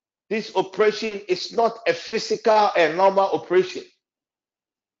 This operation is not a physical and normal operation.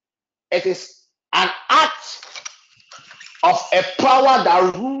 It is an act of a power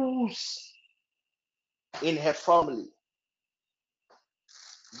that rules lose in her family.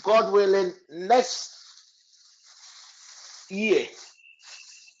 God willing, next year,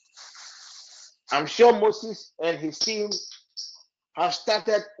 I'm sure Moses and his team have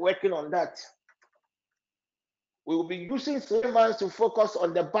started working on that. We will be using 3 months to focus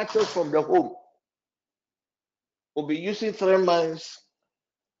on the battles from the home. We'll be using 3 months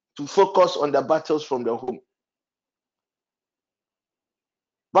to focus on the battles from the home.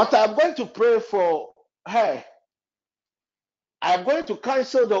 But I'm going to pray for her. I'm going to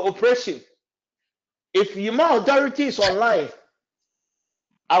cancel the operation. If Yuma Authority is online,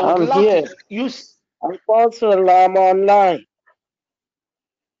 I would I'm love here. to use. Apostle, I'm online.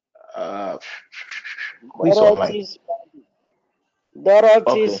 Who is online?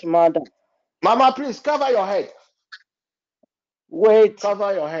 Dorothy's Okay. mother. Mama, please cover your head. Wait.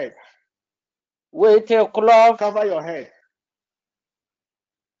 Cover your head. Wait a cloth. Cover your head.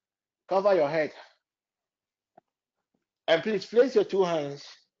 Cover your head. And please place your 2 hands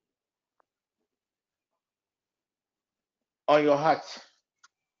on your heart.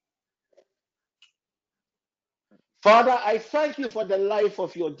 Father, I thank you for the life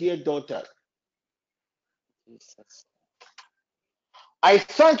of your dear daughter. Jesus. I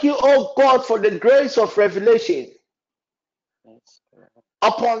thank you, oh God, for the grace of revelation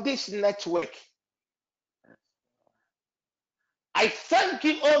upon this network. I thank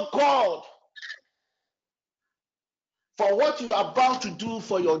you, oh God, for what you are about to do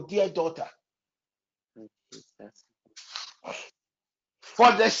for your dear daughter. Jesus.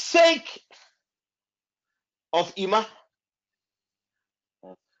 For the sake of Ima,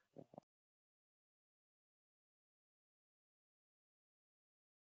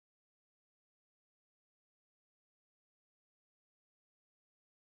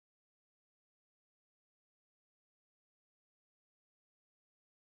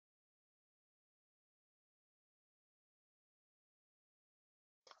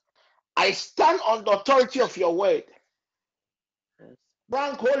 I stand on the authority of your word.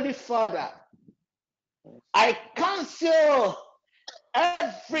 Frank, Holy Father, I cancel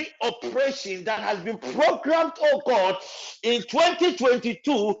every operation that has been programmed, oh God, in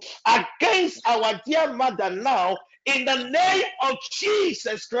 2022 against our dear mother now, in the name of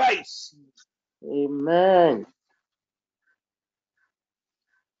Jesus Christ. Amen.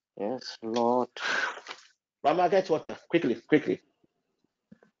 Yes, Lord. Mama, get water. Quickly.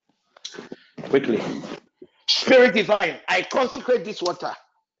 Spirit divine, I consecrate this water.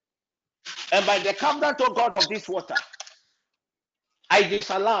 And by the covenant, oh God, of this water, I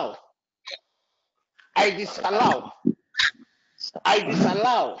disallow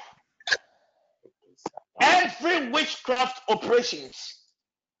every witchcraft operations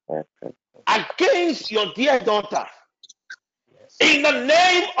against your dear daughter. In the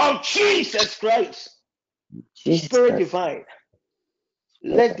name of Jesus Christ. Jesus. Spirit divine,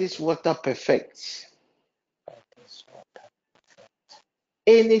 let this water perfect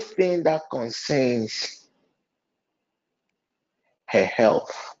anything that concerns her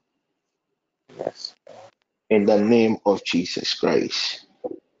health. Yes. In the name of Jesus Christ.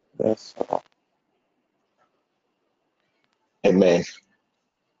 Yes. Amen.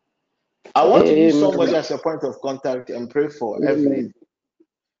 I want to use somebody as a point of contact and pray for Evelyn.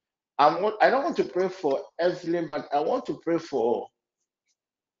 I don't want to pray for Evelyn, but I want to pray for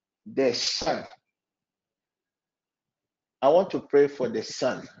the son. I want to pray for the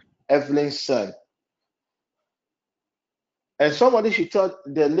son, Evelyn's son. And somebody should tell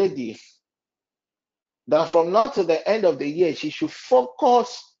the lady that from now to the end of the year, she should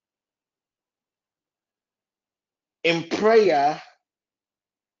focus in prayer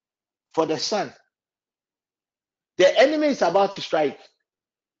for the son. The enemy is about to strike.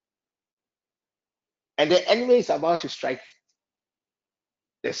 And the enemy is about to strike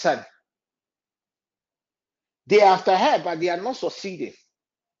the son. They are after her, but they are not succeeding.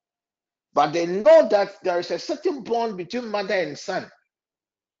 But they know that there is a certain bond between mother and son.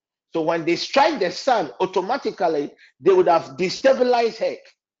 So when they strike the son, automatically they would have destabilized her.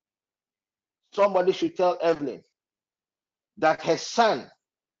 Somebody should tell Evelyn that her son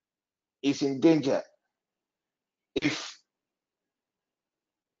is in danger. If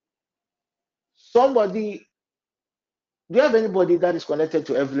somebody, do you have anybody that is connected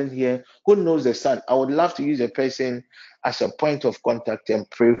to Evelyn here who knows the son? I would love to use a person as a point of contact and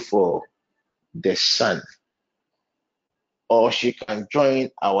pray for the son. Or she can join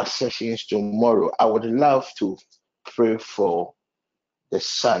our sessions tomorrow. I would love to pray for the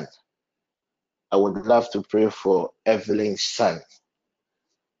son. I would love to pray for Evelyn's son.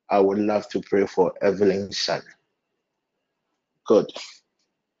 I would love to pray for Evelyn's son. Good.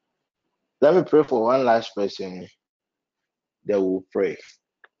 Let me pray for one last person that will pray.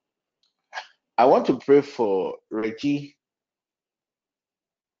 I want to pray for Reggie.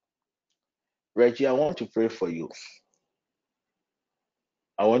 Reggie, I want to pray for you.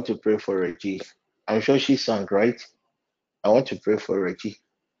 I want to pray for Reggie. I'm sure she sang, right? I want to pray for Reggie.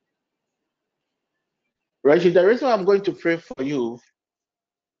 Reggie, the reason I'm going to pray for you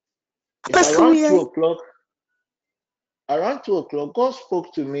is around 2 o'clock. Around 2 o'clock, God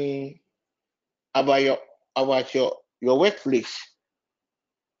spoke to me about your workplace.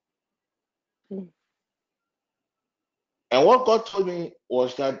 And what God told me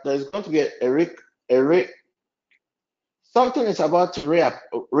was that there's going to be something is about to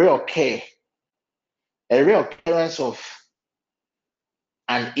reoccur, a reoccurrence of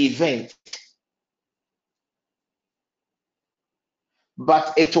an event.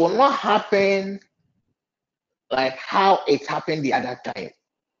 But it will not happen like how it happened the other time.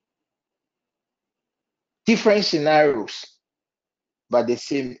 Different scenarios, but the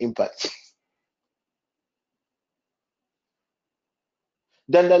same impact.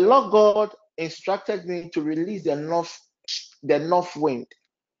 Then the Lord God instructed me to release the north wind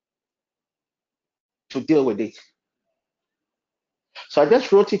to deal with it. So I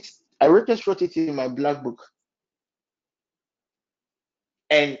just wrote it in my black book.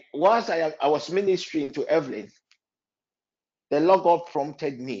 And once I was ministering to Evelyn, the Lord God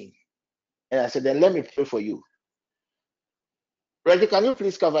prompted me. And I said, then let me pray for you. Reggie, can you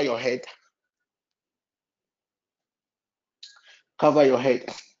please cover your head? Cover your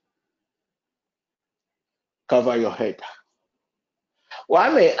head. Cover your head. Well, I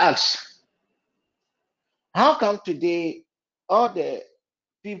may ask, how come today all the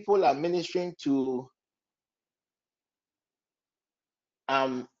people are ministering to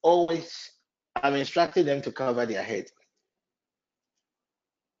I'm instructing them to cover their head?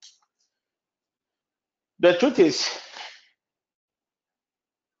 The truth is,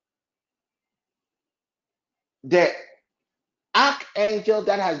 the archangel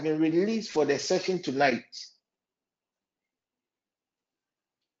that has been released for the session tonight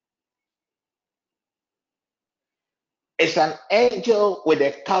is an angel with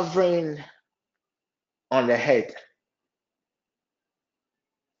a covering on the head.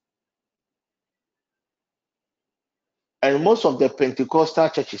 And most of the Pentecostal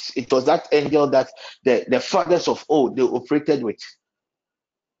churches, it was that angel that the fathers of old, they operated with.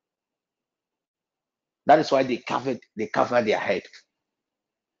 That is why they cover their head.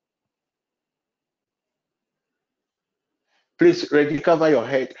 Please, Reggie, cover your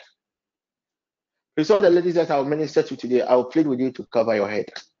head. Please, all the ladies that I'll minister to today, I'll plead with you to cover your head.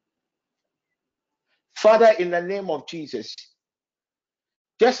 Father, in the name of Jesus,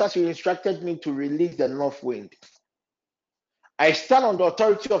 just as you instructed me to release the north wind, I stand on the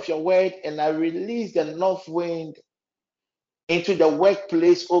authority of your word and I release the north wind into the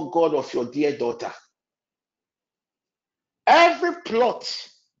workplace, oh God, of your dear daughter. Every plot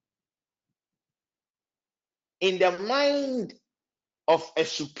in the mind of a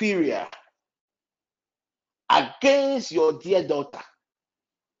superior against your dear daughter,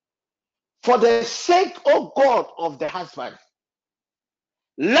 for the sake, oh God, of the husband,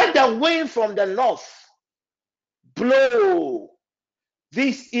 let the wind from the north blow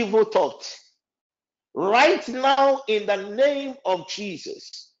these evil thoughts right now in the name of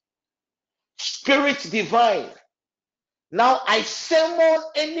Jesus. Spirit divine, now I summon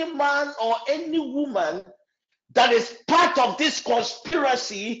any man or any woman that is part of this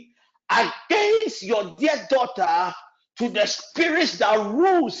conspiracy against your dear daughter to the spirits that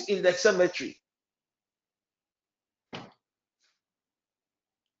rules in the cemetery.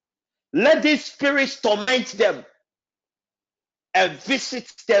 Let these spirits torment them and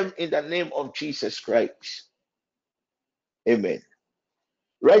visit them in the name of Jesus Christ. Amen.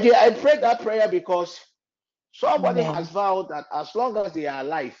 Reggie, I prayed that prayer because somebody has vowed that as long as they are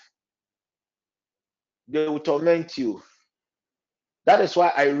alive, they will torment you. That is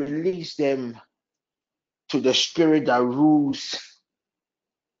why I release them to the spirit that rules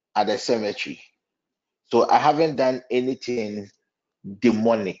at the cemetery. So I haven't done anything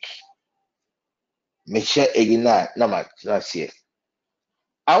demonic.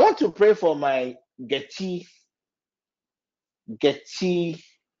 I want to pray for my Getty,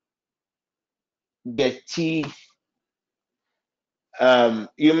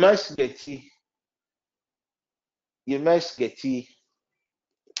 you must Getty.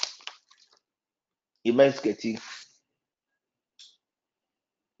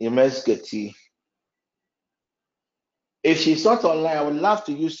 If she's not online, I would love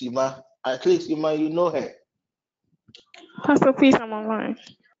to use At least you know her. Pastor, please, I'm online.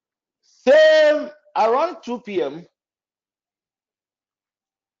 Same around 2 p.m.,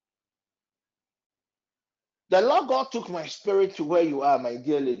 the Lord God took my spirit to where you are, my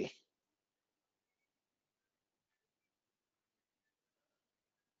dear lady.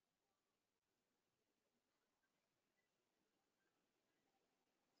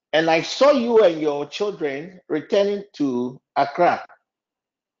 And I saw you and your children returning to Accra.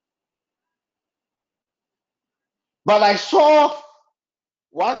 But I saw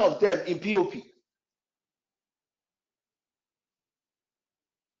one of them in POP.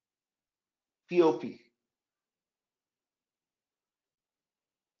 POP.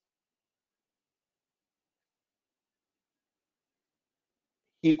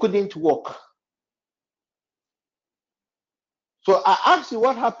 He couldn't walk. So I asked you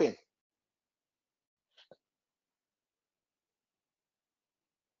what happened.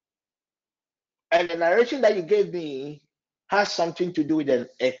 And the narration that you gave me has something to do with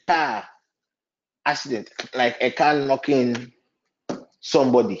a car accident, like a car knocking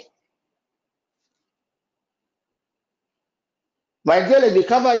somebody. My dear lady,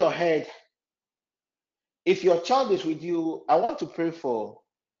 cover your head. If your child is with you, I want to pray for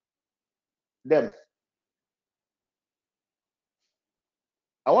them.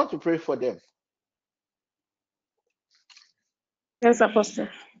 I want to pray for them. Yes, Apostle.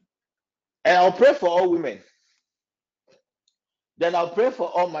 And I'll pray for all women. Then I'll pray for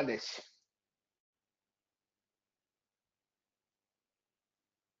all mothers.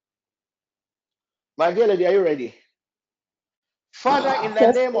 My dear lady, are you ready? Father, in the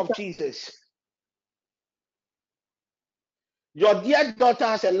Yes, name of Jesus, your dear daughter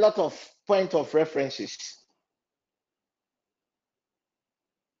has a lot of point of references.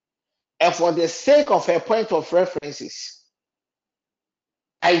 And for the sake of her point of references,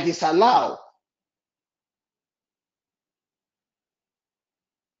 I disallow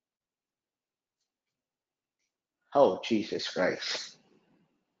Jesus Christ.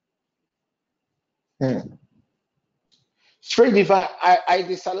 Spirit divine, I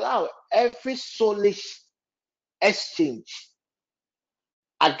disallow every soulish exchange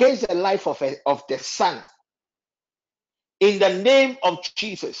against the life of the son. In the name of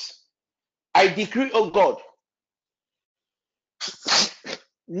Jesus, I decree, oh God,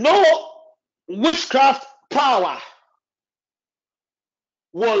 no witchcraft power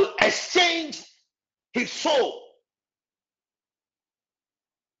will exchange his soul.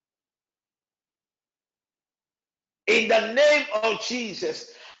 In the name of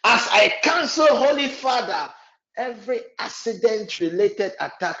Jesus, as I cancel, Holy Father, every accident-related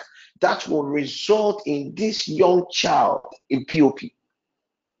attack that will result in this young child in POP.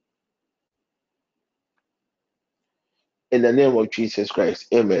 In the name of Jesus Christ,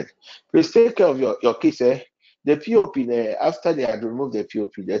 amen. Please take care of your kids. The POP, after they had removed the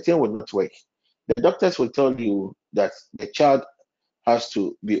POP, the thing will not work. The doctors will tell you that the child has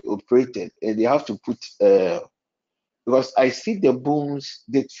to be operated and they have to put because I see the bones,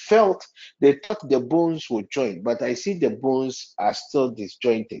 they thought the bones would join, but I see the bones are still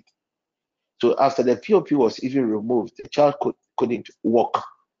disjointed. So after the POP was even removed, the child couldn't walk.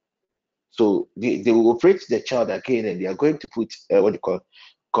 So they will operate the child again, and they are going to put what do you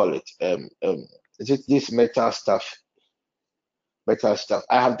call it? This metal stuff. Metal stuff.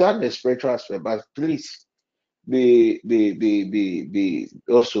 I have done the spiritual aspect, but please be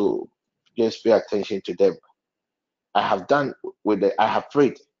also just pay attention to them. I have done I have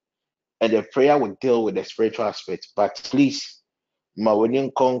prayed, and the prayer will deal with the spiritual aspect. But please, and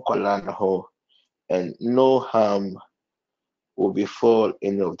no harm will befall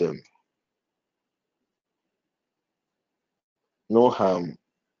any of them. No harm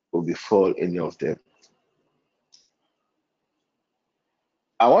will befall any of them.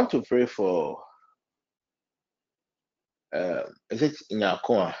 I want to pray for is it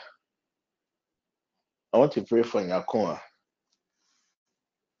Nyakoa? I want to pray for Nyakoa.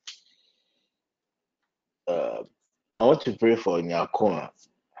 I want to pray for Nyakoa.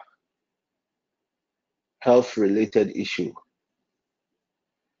 Health-related issue.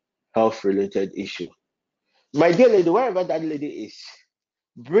 Health-related issue. My dear lady, wherever that lady is,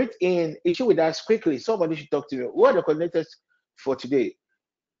 breathe in. Is she with us quickly? Somebody should talk to me. Who are the connectors for today?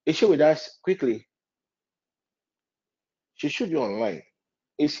 Is she with us quickly? She should be online.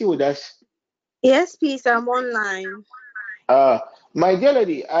 Is she with us? Yes, please. I'm online. My dear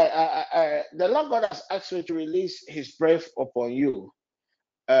lady, the Lord God has asked me to release His breath upon you.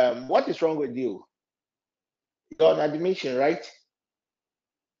 What is wrong with you? You're on admission, right?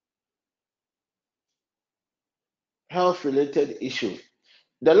 Health-related issue.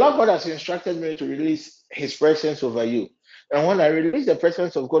 The Lord God has instructed me to release His presence over you. And when I release the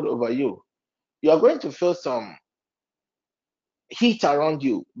presence of God over you, you are going to feel some heat around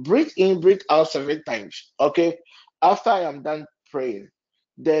you. Breathe in, breathe out 7 times. Okay. After I am done praying,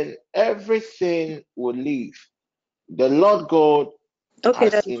 then everything will leave. The Lord God Okay,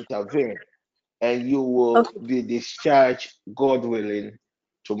 has Daddy. intervened, and you will Okay. be discharged, God willing,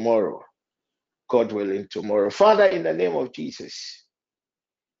 tomorrow. God willing, tomorrow. Father, in the name of Jesus,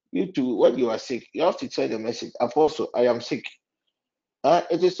 you too, when you are sick, you have to tell the message, Apostle, I am sick.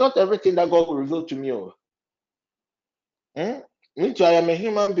 It is not everything that God will reveal to me. Me too, I am a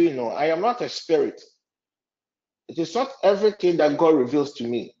human being. No, I am not a spirit. It is not everything that God reveals to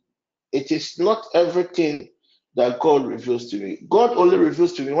me. It is not everything that God reveals to me. God only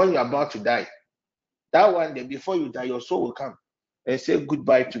reveals to me when you're about to die. That one day, before you die, your soul will come and say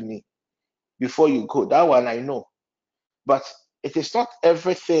goodbye to me before you go. That one I know. But it is not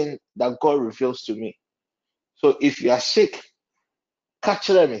everything that God reveals to me. So if you are sick, catch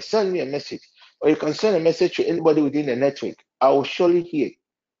me, send me a message. Or you can send a message to anybody within the network. I will surely hear.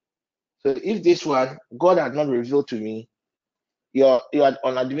 So if this one, God had not revealed to me, you're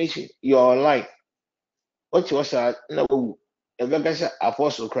on admission, you're online. What you was no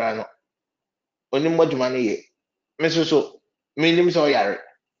apostle cry only much money. So meaning so yare.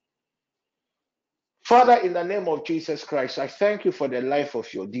 Father, in the name of Jesus Christ, I thank you for the life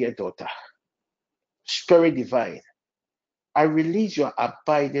of your dear daughter. Spirit divine, I release your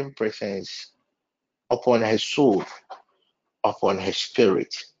abiding presence upon her soul, upon her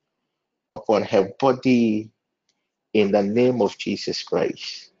spirit, upon her body, in the name of Jesus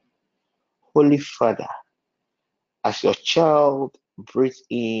Christ. Holy Father, as your child breathes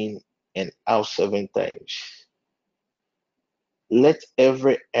in and out 7 times, let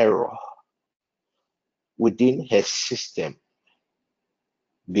every error within her system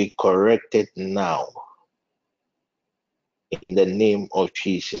be corrected now. In the name of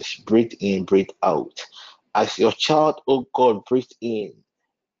Jesus, breathe in, breathe out. As your child, oh God, breathe in,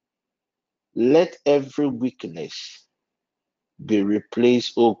 let every weakness be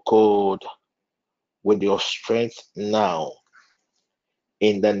replaced, oh God, with your strength now.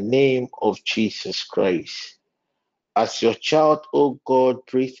 In the name of Jesus Christ. As your child, oh God,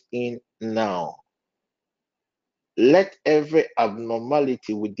 breathe in now. Let every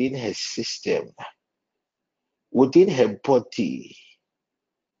abnormality within her system, within her body,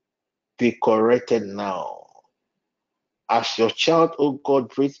 be corrected now. As your child, oh God,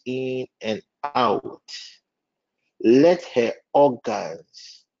 breathe in and out, let her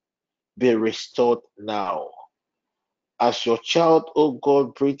organs be restored now. As your child, oh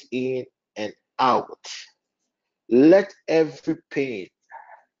God, breathe in and out, let every pain,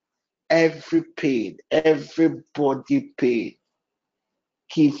 every body pain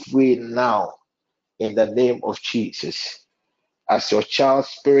give way now in the name of Jesus. As your child,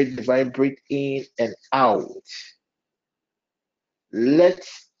 spirit divine, breathe in and out, let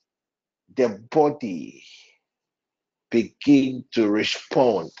the body begin to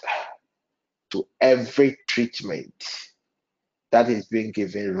respond to every treatment that is being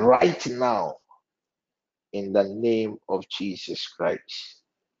given right now in the name of Jesus Christ.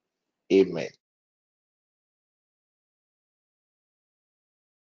 Amen.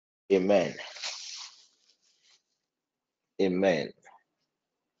 Amen. Amen.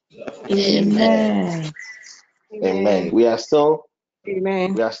 Amen. Amen. Amen. We are still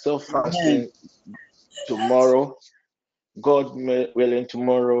Amen. Amen. fasting tomorrow. God willing,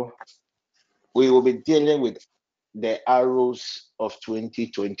 tomorrow we will be dealing with the arrows of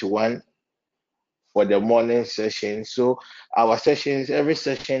 2021 for the morning session. So our sessions, every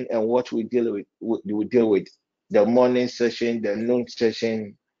session, and what we deal with the morning session, the noon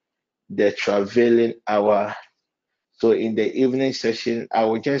session, the traveling hour. So in the evening session, I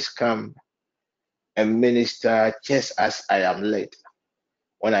will just come and minister just as I am led.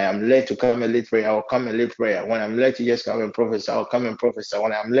 When I am led to come and lead prayer, I will come and lead prayer. When I'm led to just come and prophesy, I'll come and prophesy.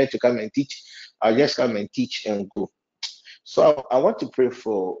 When I'm led to come and teach, I'll just come and teach and go. So I want to pray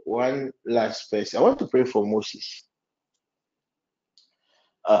for one last person. I want to pray for Moses.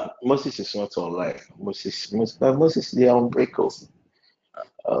 Moses is not online. Moses, they are unbreakable.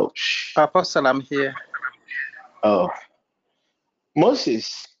 Oh, Apostle, I'm here. oh,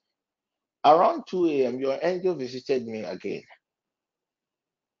 Moses. Around 2 a.m., your angel visited me again,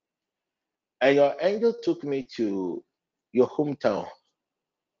 and your angel took me to your hometown.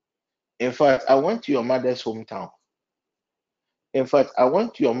 In fact, I went to your mother's hometown. In fact, I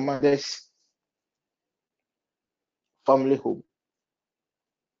went to your mother's family home.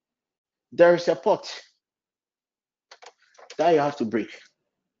 There is a pot that you have to break.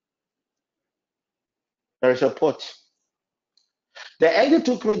 There is a pot The angel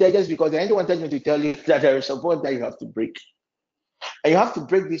took me there just because the angel wanted me to tell you that there is a pot that you have to break. And you have to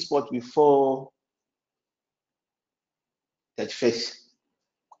break this pot before 31st.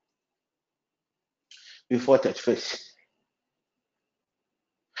 Before 31st.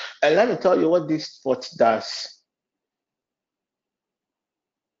 And let me tell you what this pot does.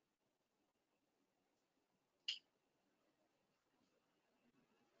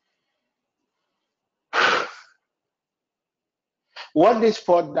 What this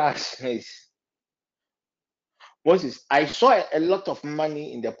pot does is, Moses, I saw a lot of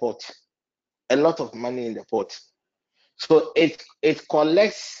money in the pot. A lot of money in the pot. So it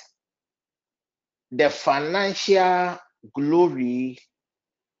collects the financial glory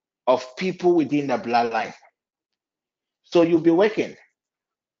of people within the bloodline. So you'll be working.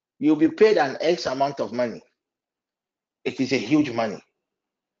 You'll be paid an X amount of money. It is a huge money.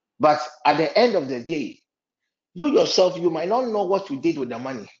 But at the end of the day, you yourself, you might not know what you did with the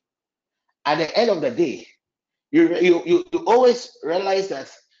money. At the end of the day, you always realize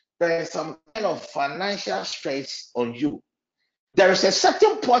that there is some kind of financial stress on you. There is a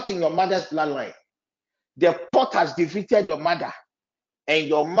certain pot in your mother's bloodline. The pot has defeated your mother, and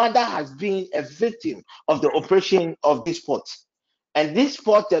your mother has been a victim of the operation of this pot. And this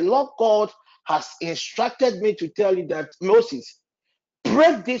pot, the Lord God has instructed me to tell you that, Moses,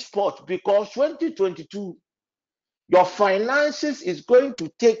 break this pot, because 2022, your finances is going to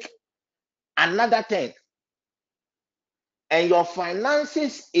take another 10. And your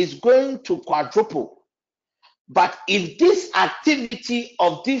finances is going to quadruple. But if this activity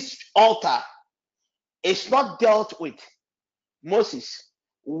of this altar is not dealt with, Moses,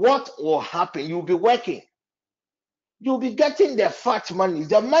 what will happen? You'll be working. You'll be getting the fat money.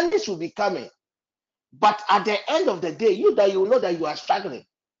 The monies will be coming. But at the end of the day, you know that you are struggling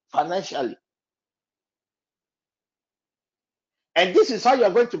financially. And this is how you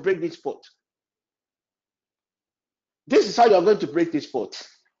are going to break this pot. This is how you are going to break this pot.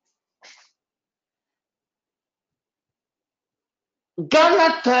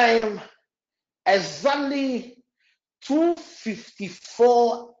 Ghana time, exactly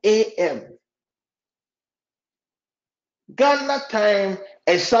 2:54 a.m. Ghana time,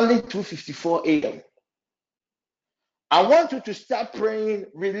 exactly 2:54 a.m. I want you to start praying,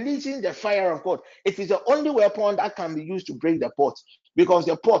 releasing the fire of God. It is the only weapon that can be used to break the pot. Because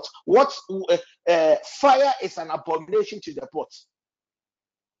the pot, fire is an abomination to the pot.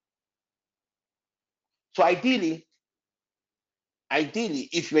 So ideally,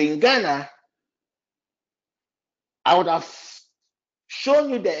 if you're in Ghana, I would have shown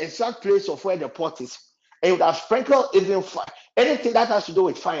you the exact place of where the pot is. And you would have sprinkled even anything that has to do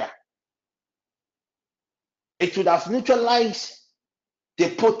with fire. It would have neutralized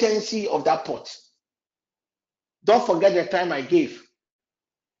the potency of that pot. Don't forget the time I gave.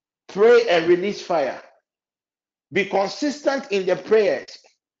 Pray and release fire. Be consistent in the prayers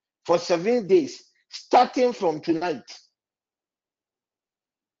for 7 days, starting from tonight.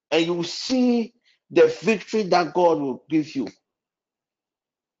 And you will see the victory that God will give you.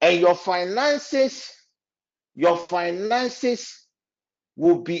 And your finances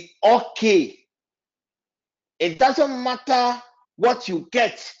will be okay. It doesn't matter what you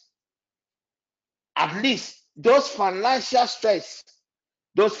get. At least those financial stress,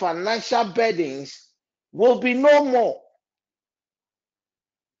 those financial burdens will be no more.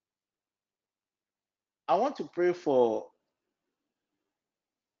 I want to pray for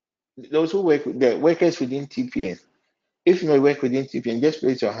those who work with the workers within TPN. If you know work within TPN, just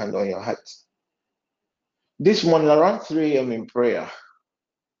place your hand on your heart. This morning around 3 a.m. in prayer,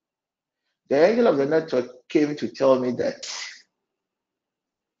 the angel of the network came to tell me that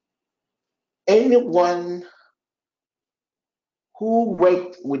anyone who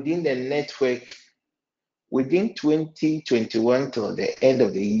worked within the network within 2021 till the end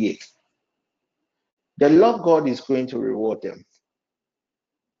of the year, the Lord God is going to reward them.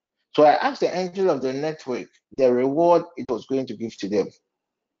 So I asked the angel of the network the reward it was going to give to them.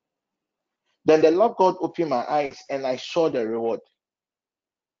 Then the Lord God opened my eyes and I saw the reward.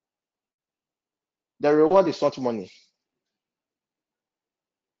 The reward is not money.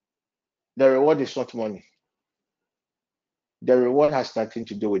 The reward is not money. The reward has nothing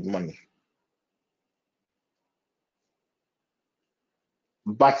to do with money.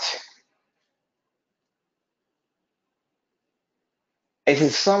 But it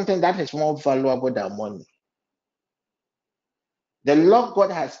is something that is more valuable than money. The Lord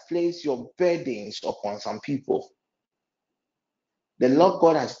God has placed your burdens upon some people. The Lord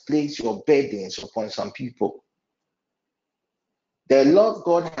God has placed your burdens upon some people. The Lord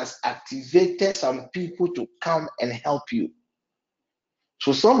God has activated some people to come and help you.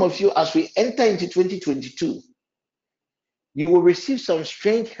 So some of you, as we enter into 2022, you will receive some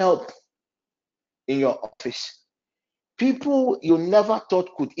strange help in your office. People you never thought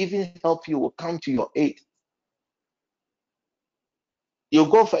could even help you will come to your aid. You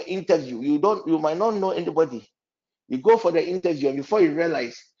go for interview, you might not know anybody. You go for the interview, and before you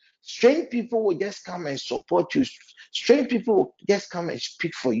realize, strange people will just come and support you. Strange people will just come and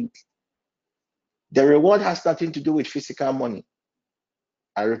speak for you. The reward has nothing to do with physical money.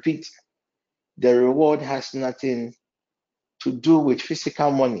 I repeat, the reward has nothing to do with physical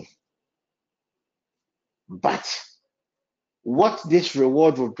money. But what this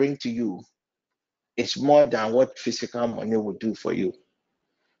reward will bring to you is more than what physical money will do for you.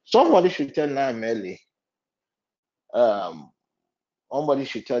 Somebody should tell Naameli. Somebody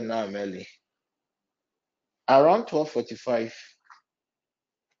should tell Naameli. Around 12:45,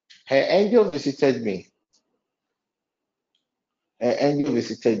 her angel visited me. Her angel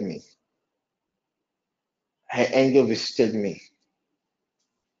visited me. Her angel visited me.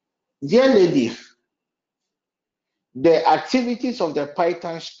 Dear lady, the activities of the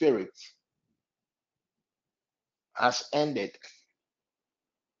Python spirit has ended.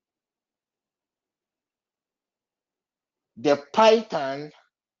 The Python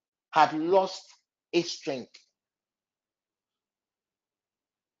had lost its strength.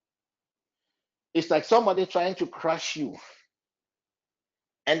 It's like somebody trying to crush you.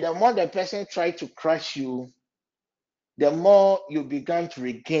 And the more the person tried to crush you, the more you began to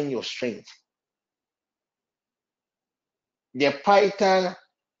regain your strength. The Python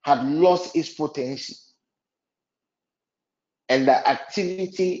had lost its potency. And the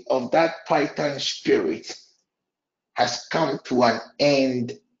activity of that Python spirit has come to an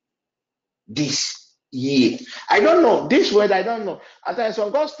end this year. I don't know. This word, I don't know. At times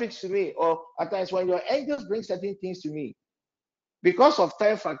when God speaks to me, or at times when your angels bring certain things to me, because of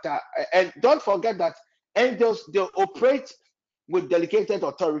time factor, and don't forget that angels, they operate with delegated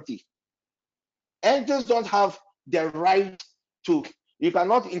authority. Angels don't have the right to, you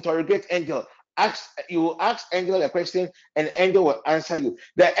cannot interrogate angel. You ask angel a question and angel will answer you.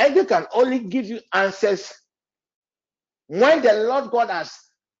 The angel can only give you answers when the Lord God has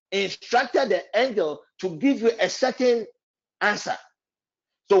instructed the angel to give you a certain answer.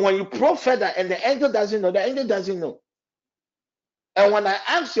 So when you probe further and the angel doesn't know, the angel doesn't know. And when I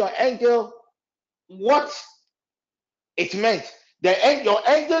asked your angel what it meant, your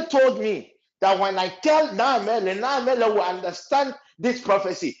angel told me that when I tell Naamele will understand this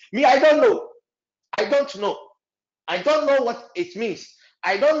prophecy. Me, I don't know. I don't know. I don't know what it means.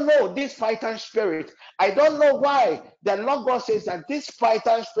 I don't know this Python spirit. I don't know why the Lord God says that this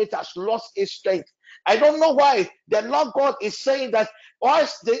Python spirit has lost its strength. I don't know why the Lord God is saying that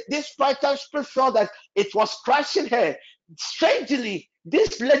once this Python spirit felt that it was crushing her, strangely,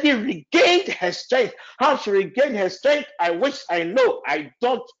 this lady regained her strength. How she regained her strength, I wish I know. I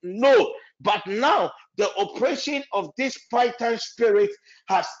don't know. But now the operation of this Python spirit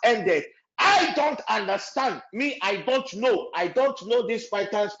has ended. I don't understand. Me, I don't know. I don't know this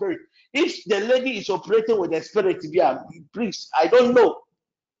Python spirit. If the lady is operating with the spirit, please, I don't know.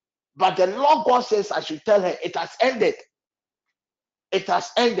 But the Lord God says I should tell her it has ended. It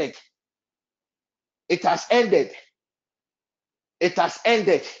has ended. It has ended. It has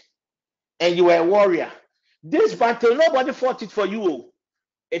ended. And you are a warrior. This battle, nobody fought it for you.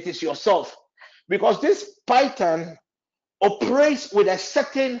 It is yourself. Because this Python operates with a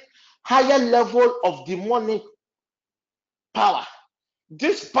certain higher level of demonic power.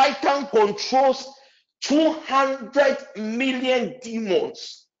 This Python controls 200 million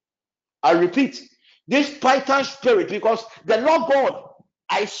demons. I repeat, this Python spirit, because the Lord God,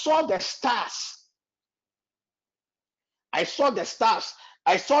 I saw the stars. I saw the stars.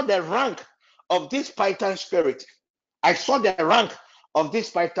 I saw the rank of this Python spirit. I saw the rank of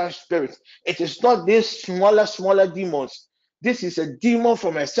this Python spirit. It is not these smaller demons. This is a demon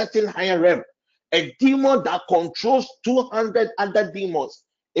from a certain higher realm. A demon that controls 200 other demons.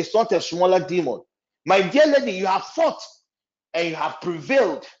 It's not a smaller demon. My dear lady, you have fought and you have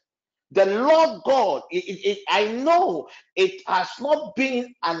prevailed. The Lord God, I know it has not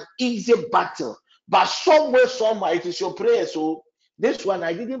been an easy battle, but somewhere, somehow, it is your prayer. So this one,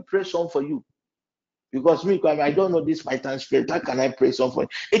 I didn't pray some for you. Because me, I don't know this Python spirit. How can I pray some for you?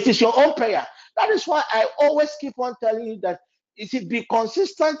 It is your own prayer. That is why I always keep on telling you that you should be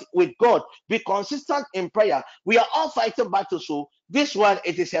consistent with God. Be consistent in prayer. We are all fighting battles. So this one,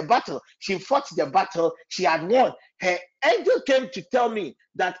 it is a battle. She fought the battle. She had won. Her angel came to tell me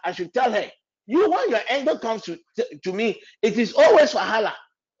that I should tell her, when your angel comes to me, it is always wahala.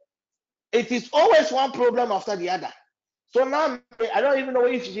 It is always one problem after the other. So now I don't even know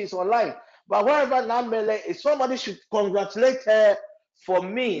if she's online, but wherever Namele is, somebody should congratulate her for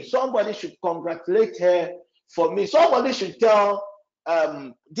me. Somebody should congratulate her for me. Somebody should tell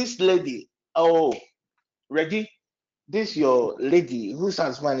this lady, oh, ready? This your lady whose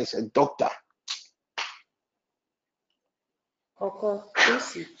husband is a doctor.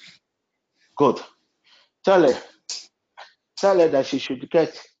 Okay, Good. Tell her that she should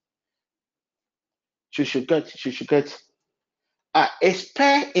get it's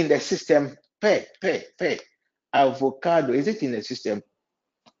pear in the system. Pear. Avocado. Is it in the system?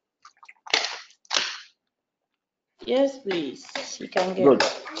 yes, please. She can get. Good.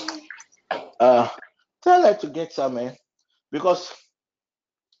 Tell her to get some, because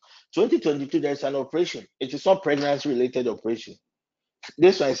 2022 there's an operation. It is not pregnancy related operation.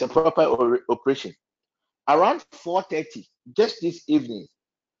 This one is a proper operation. Around 4:30, just this evening.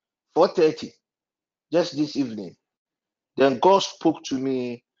 4:30, just this evening. Then God spoke to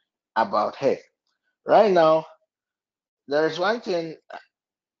me about her. Right now, there is one thing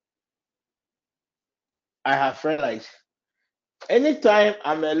I have realized. Anytime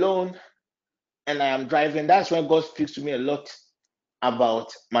I'm alone and I am driving, that's when God speaks to me a lot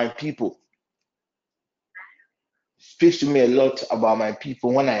about my people. Speaks to me a lot about my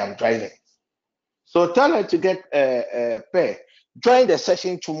people when I am driving. So tell her to get a pair. Join the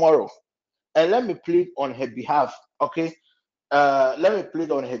session tomorrow, and let me plead on her behalf. Okay, let me plead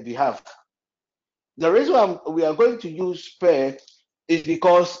on her behalf. The reason why we are going to use pair is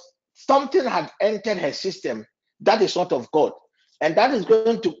because something had entered her system that is not of God, and that is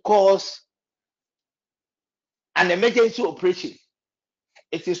going to cause an emergency operation.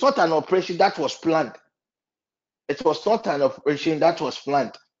 It is not an operation that was planned. It was not an operation that was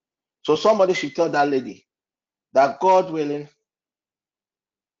planned. So somebody should tell that lady that God willing,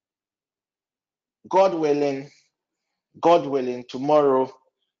 tomorrow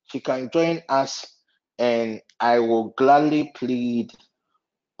she can join us and I will gladly plead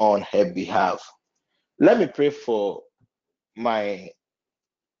on her behalf. Let me pray for my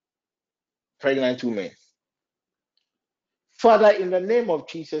pregnant women. Father, in the name of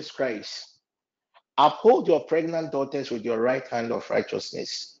Jesus Christ, uphold your pregnant daughters with your right hand of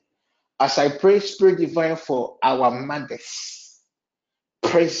righteousness. As I pray, Spirit Divine, for our mothers,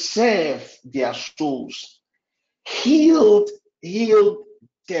 preserve their souls, heal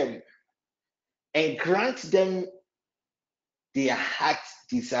them, and grant them their heart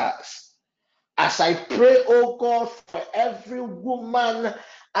desires. As I pray, oh God, for every woman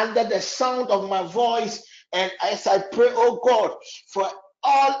under the sound of my voice, and as I pray, oh God, for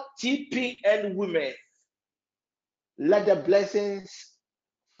all TPN women, let the blessings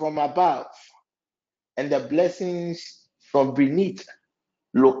from above and the blessings from beneath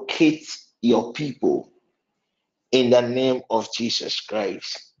locate your people in the name of Jesus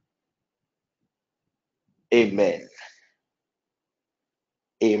Christ. Amen.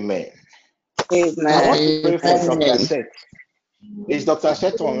 Amen. I want to pray for Dr. Seth. Is Dr.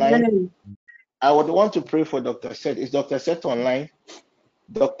 Seth online? I would want to pray for Dr. Seth. Is Dr. Seth online?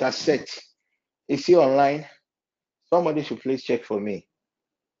 Dr. Seth, is he online? Somebody should please check for me.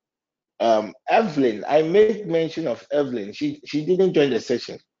 Evelyn, I made mention of Evelyn. She didn't join the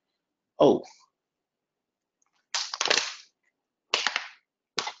session. Oh.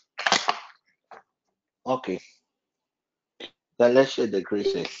 Okay. Then let's share the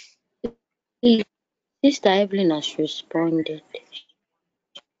graces. Sister Evelyn has responded.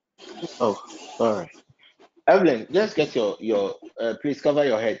 Oh, sorry. Evelyn, just get your please cover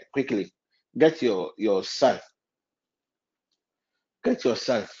your head quickly. Get your son. Get your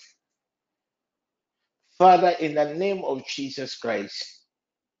son. Father, in the name of Jesus Christ,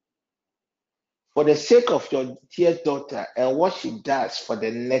 for the sake of your dear daughter and what she does for the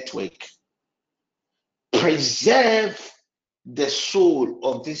network, preserve the soul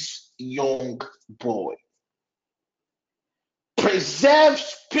of this young boy. Preserve,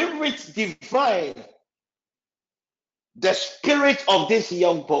 Spirit Divine, the spirit of this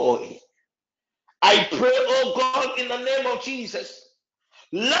young boy. I pray, oh God, in the name of Jesus,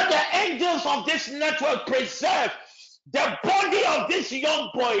 let the angels of this network preserve the body of this young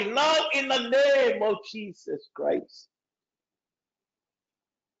boy now in the name of Jesus Christ.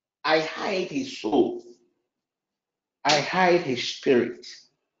 I hide his soul. I hide his spirit.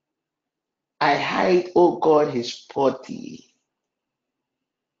 I hide, oh God, his body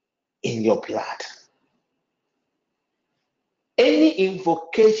in your blood. Any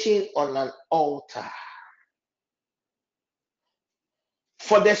invocation on an altar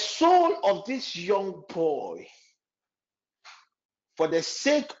for the soul of this young boy, for the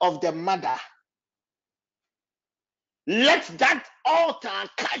sake of the mother, Let that altar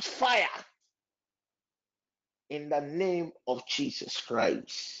catch fire in the name of Jesus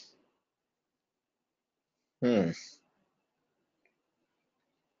Christ. Hmm.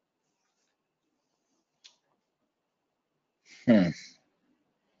 Hmm.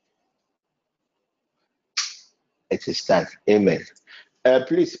 It is done. Amen.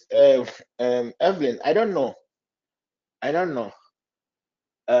 Please, Evelyn, I don't know. I don't know.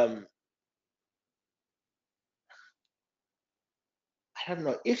 Um, I don't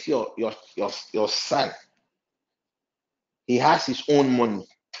know if your son, he has his own money,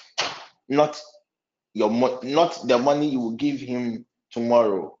 not not the money you will give him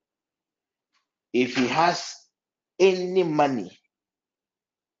tomorrow. If he has any money,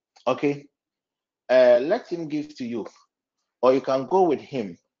 okay, let him give to you, or you can go with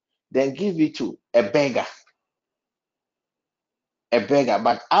him, then give it to a beggar.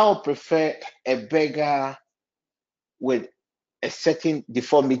 But I would prefer a beggar with a certain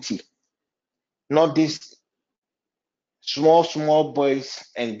deformity, not these small boys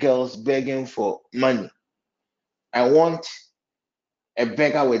and girls begging for money. I want a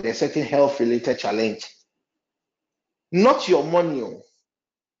beggar with a certain health related challenge, not your money.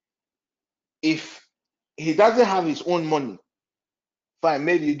 If he doesn't have his own money, fine,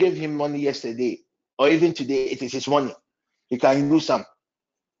 maybe you gave him money yesterday or even today, it is his money, he can use some,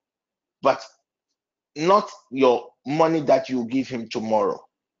 but not your money that you give him tomorrow.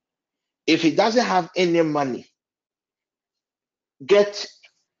 If he doesn't have any money, get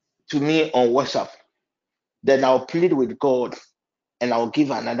to me on WhatsApp, then I'll plead with God and I'll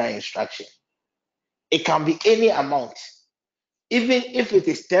give another instruction. It can be any amount, even if it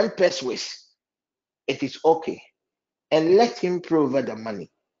is 10 pesos, it is okay. And let him pray over the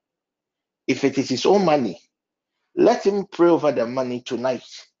money. If it is his own money, let him pray over the money tonight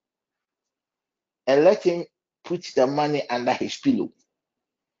and let him put the money under his pillow.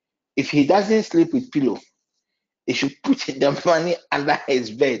 If he doesn't sleep with pillow, he should put the money under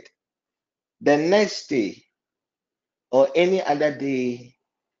his bed. The next day or any other day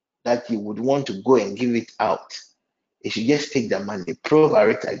that he would want to go and give it out, he should just take the money, pray over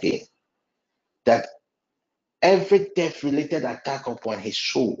it again. That every death-related attack upon his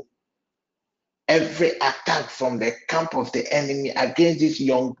soul, every attack from the camp of the enemy against this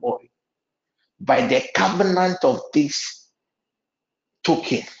young boy, by the covenant of this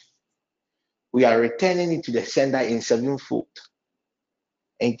token, we are returning it to the sender in sevenfold,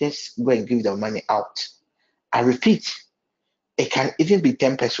 and just go and give the money out. I repeat, it can even be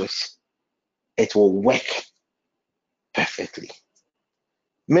 10 pesos. It will work perfectly.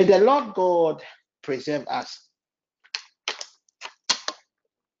 May the Lord God preserve us.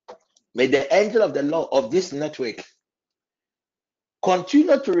 May the angel of the Lord of this network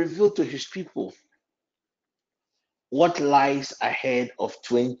continue to reveal to his people what lies ahead of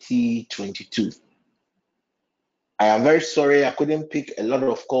 2022. I am very sorry I couldn't pick a lot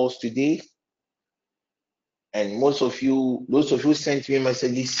of calls today. And most of you, those of you sent me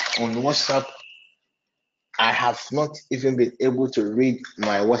messages on WhatsApp, I have not even been able to read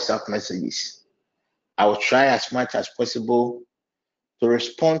my WhatsApp messages. I will try as much as possible to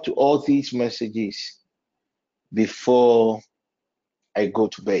respond to all these messages before I go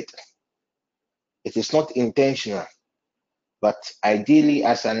to bed. It is not intentional, but ideally,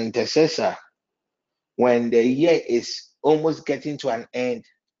 as an intercessor, when the year is almost getting to an end,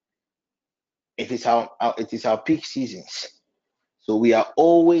 it is our peak seasons. So we are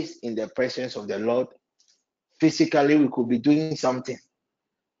always in the presence of the Lord. Physically, we could be doing something,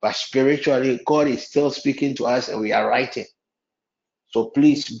 but spiritually, God is still speaking to us and we are writing. So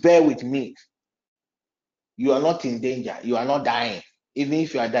please bear with me. You are not in danger. You are not dying. Even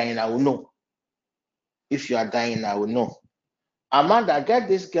if you are dying, I will know. If you are dying, I will know. Amanda, get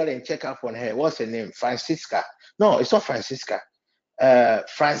this girl and check up on her. What's her name? Francisca. No, it's not Francisca.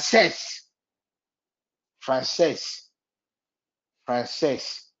 Frances.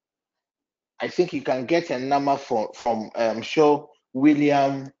 I think you can get a number from sure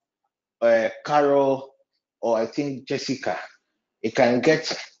William, Carol, or I think Jessica. You can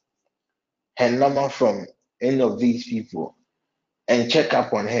get her number from any of these people and check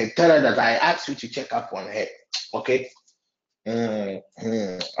up on her. Tell her that I asked you to check up on her. Okay? I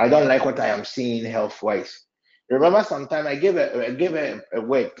don't like what I am seeing health-wise. Remember, sometime I gave a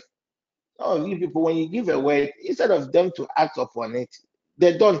word. Oh, you people, when you give a word, instead of them to act upon it,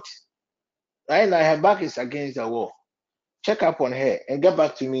 they don't. Right now, her back is against the wall. Check up on her and get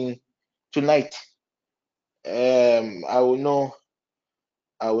back to me tonight. I will know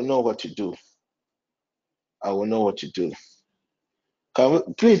what to do.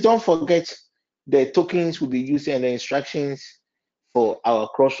 Please don't forget the tokens we'll be using and the instructions for our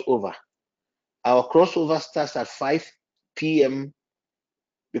crossover. Our crossover starts at 5 p.m.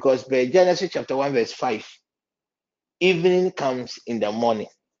 because by Genesis chapter 1 verse 5, evening comes in the morning.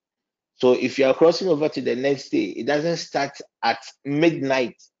 So if you are crossing over to the next day, it doesn't start at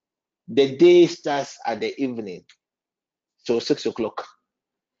midnight. The day starts at the evening. So 6 o'clock.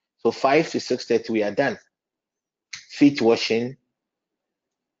 So 5 to 6:30 we are done. Feet washing,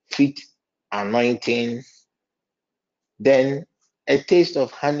 feet anointing, then a taste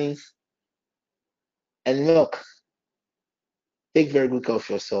of honey and milk. Take very good care of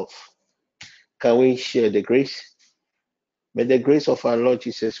yourself. Can we share the grace? May the grace of our Lord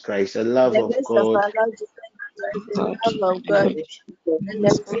Jesus Christ, the love The of grace of God, our Lord Jesus Christ, the God, love of God, and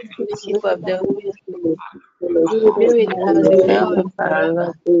the sweet fellowship of the Holy Spirit be Fellowship with of us the now Holy and with our forever.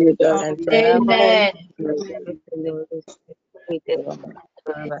 Lord, be with us Spirit. and forever. Amen. Amen.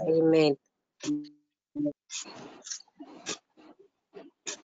 Amen.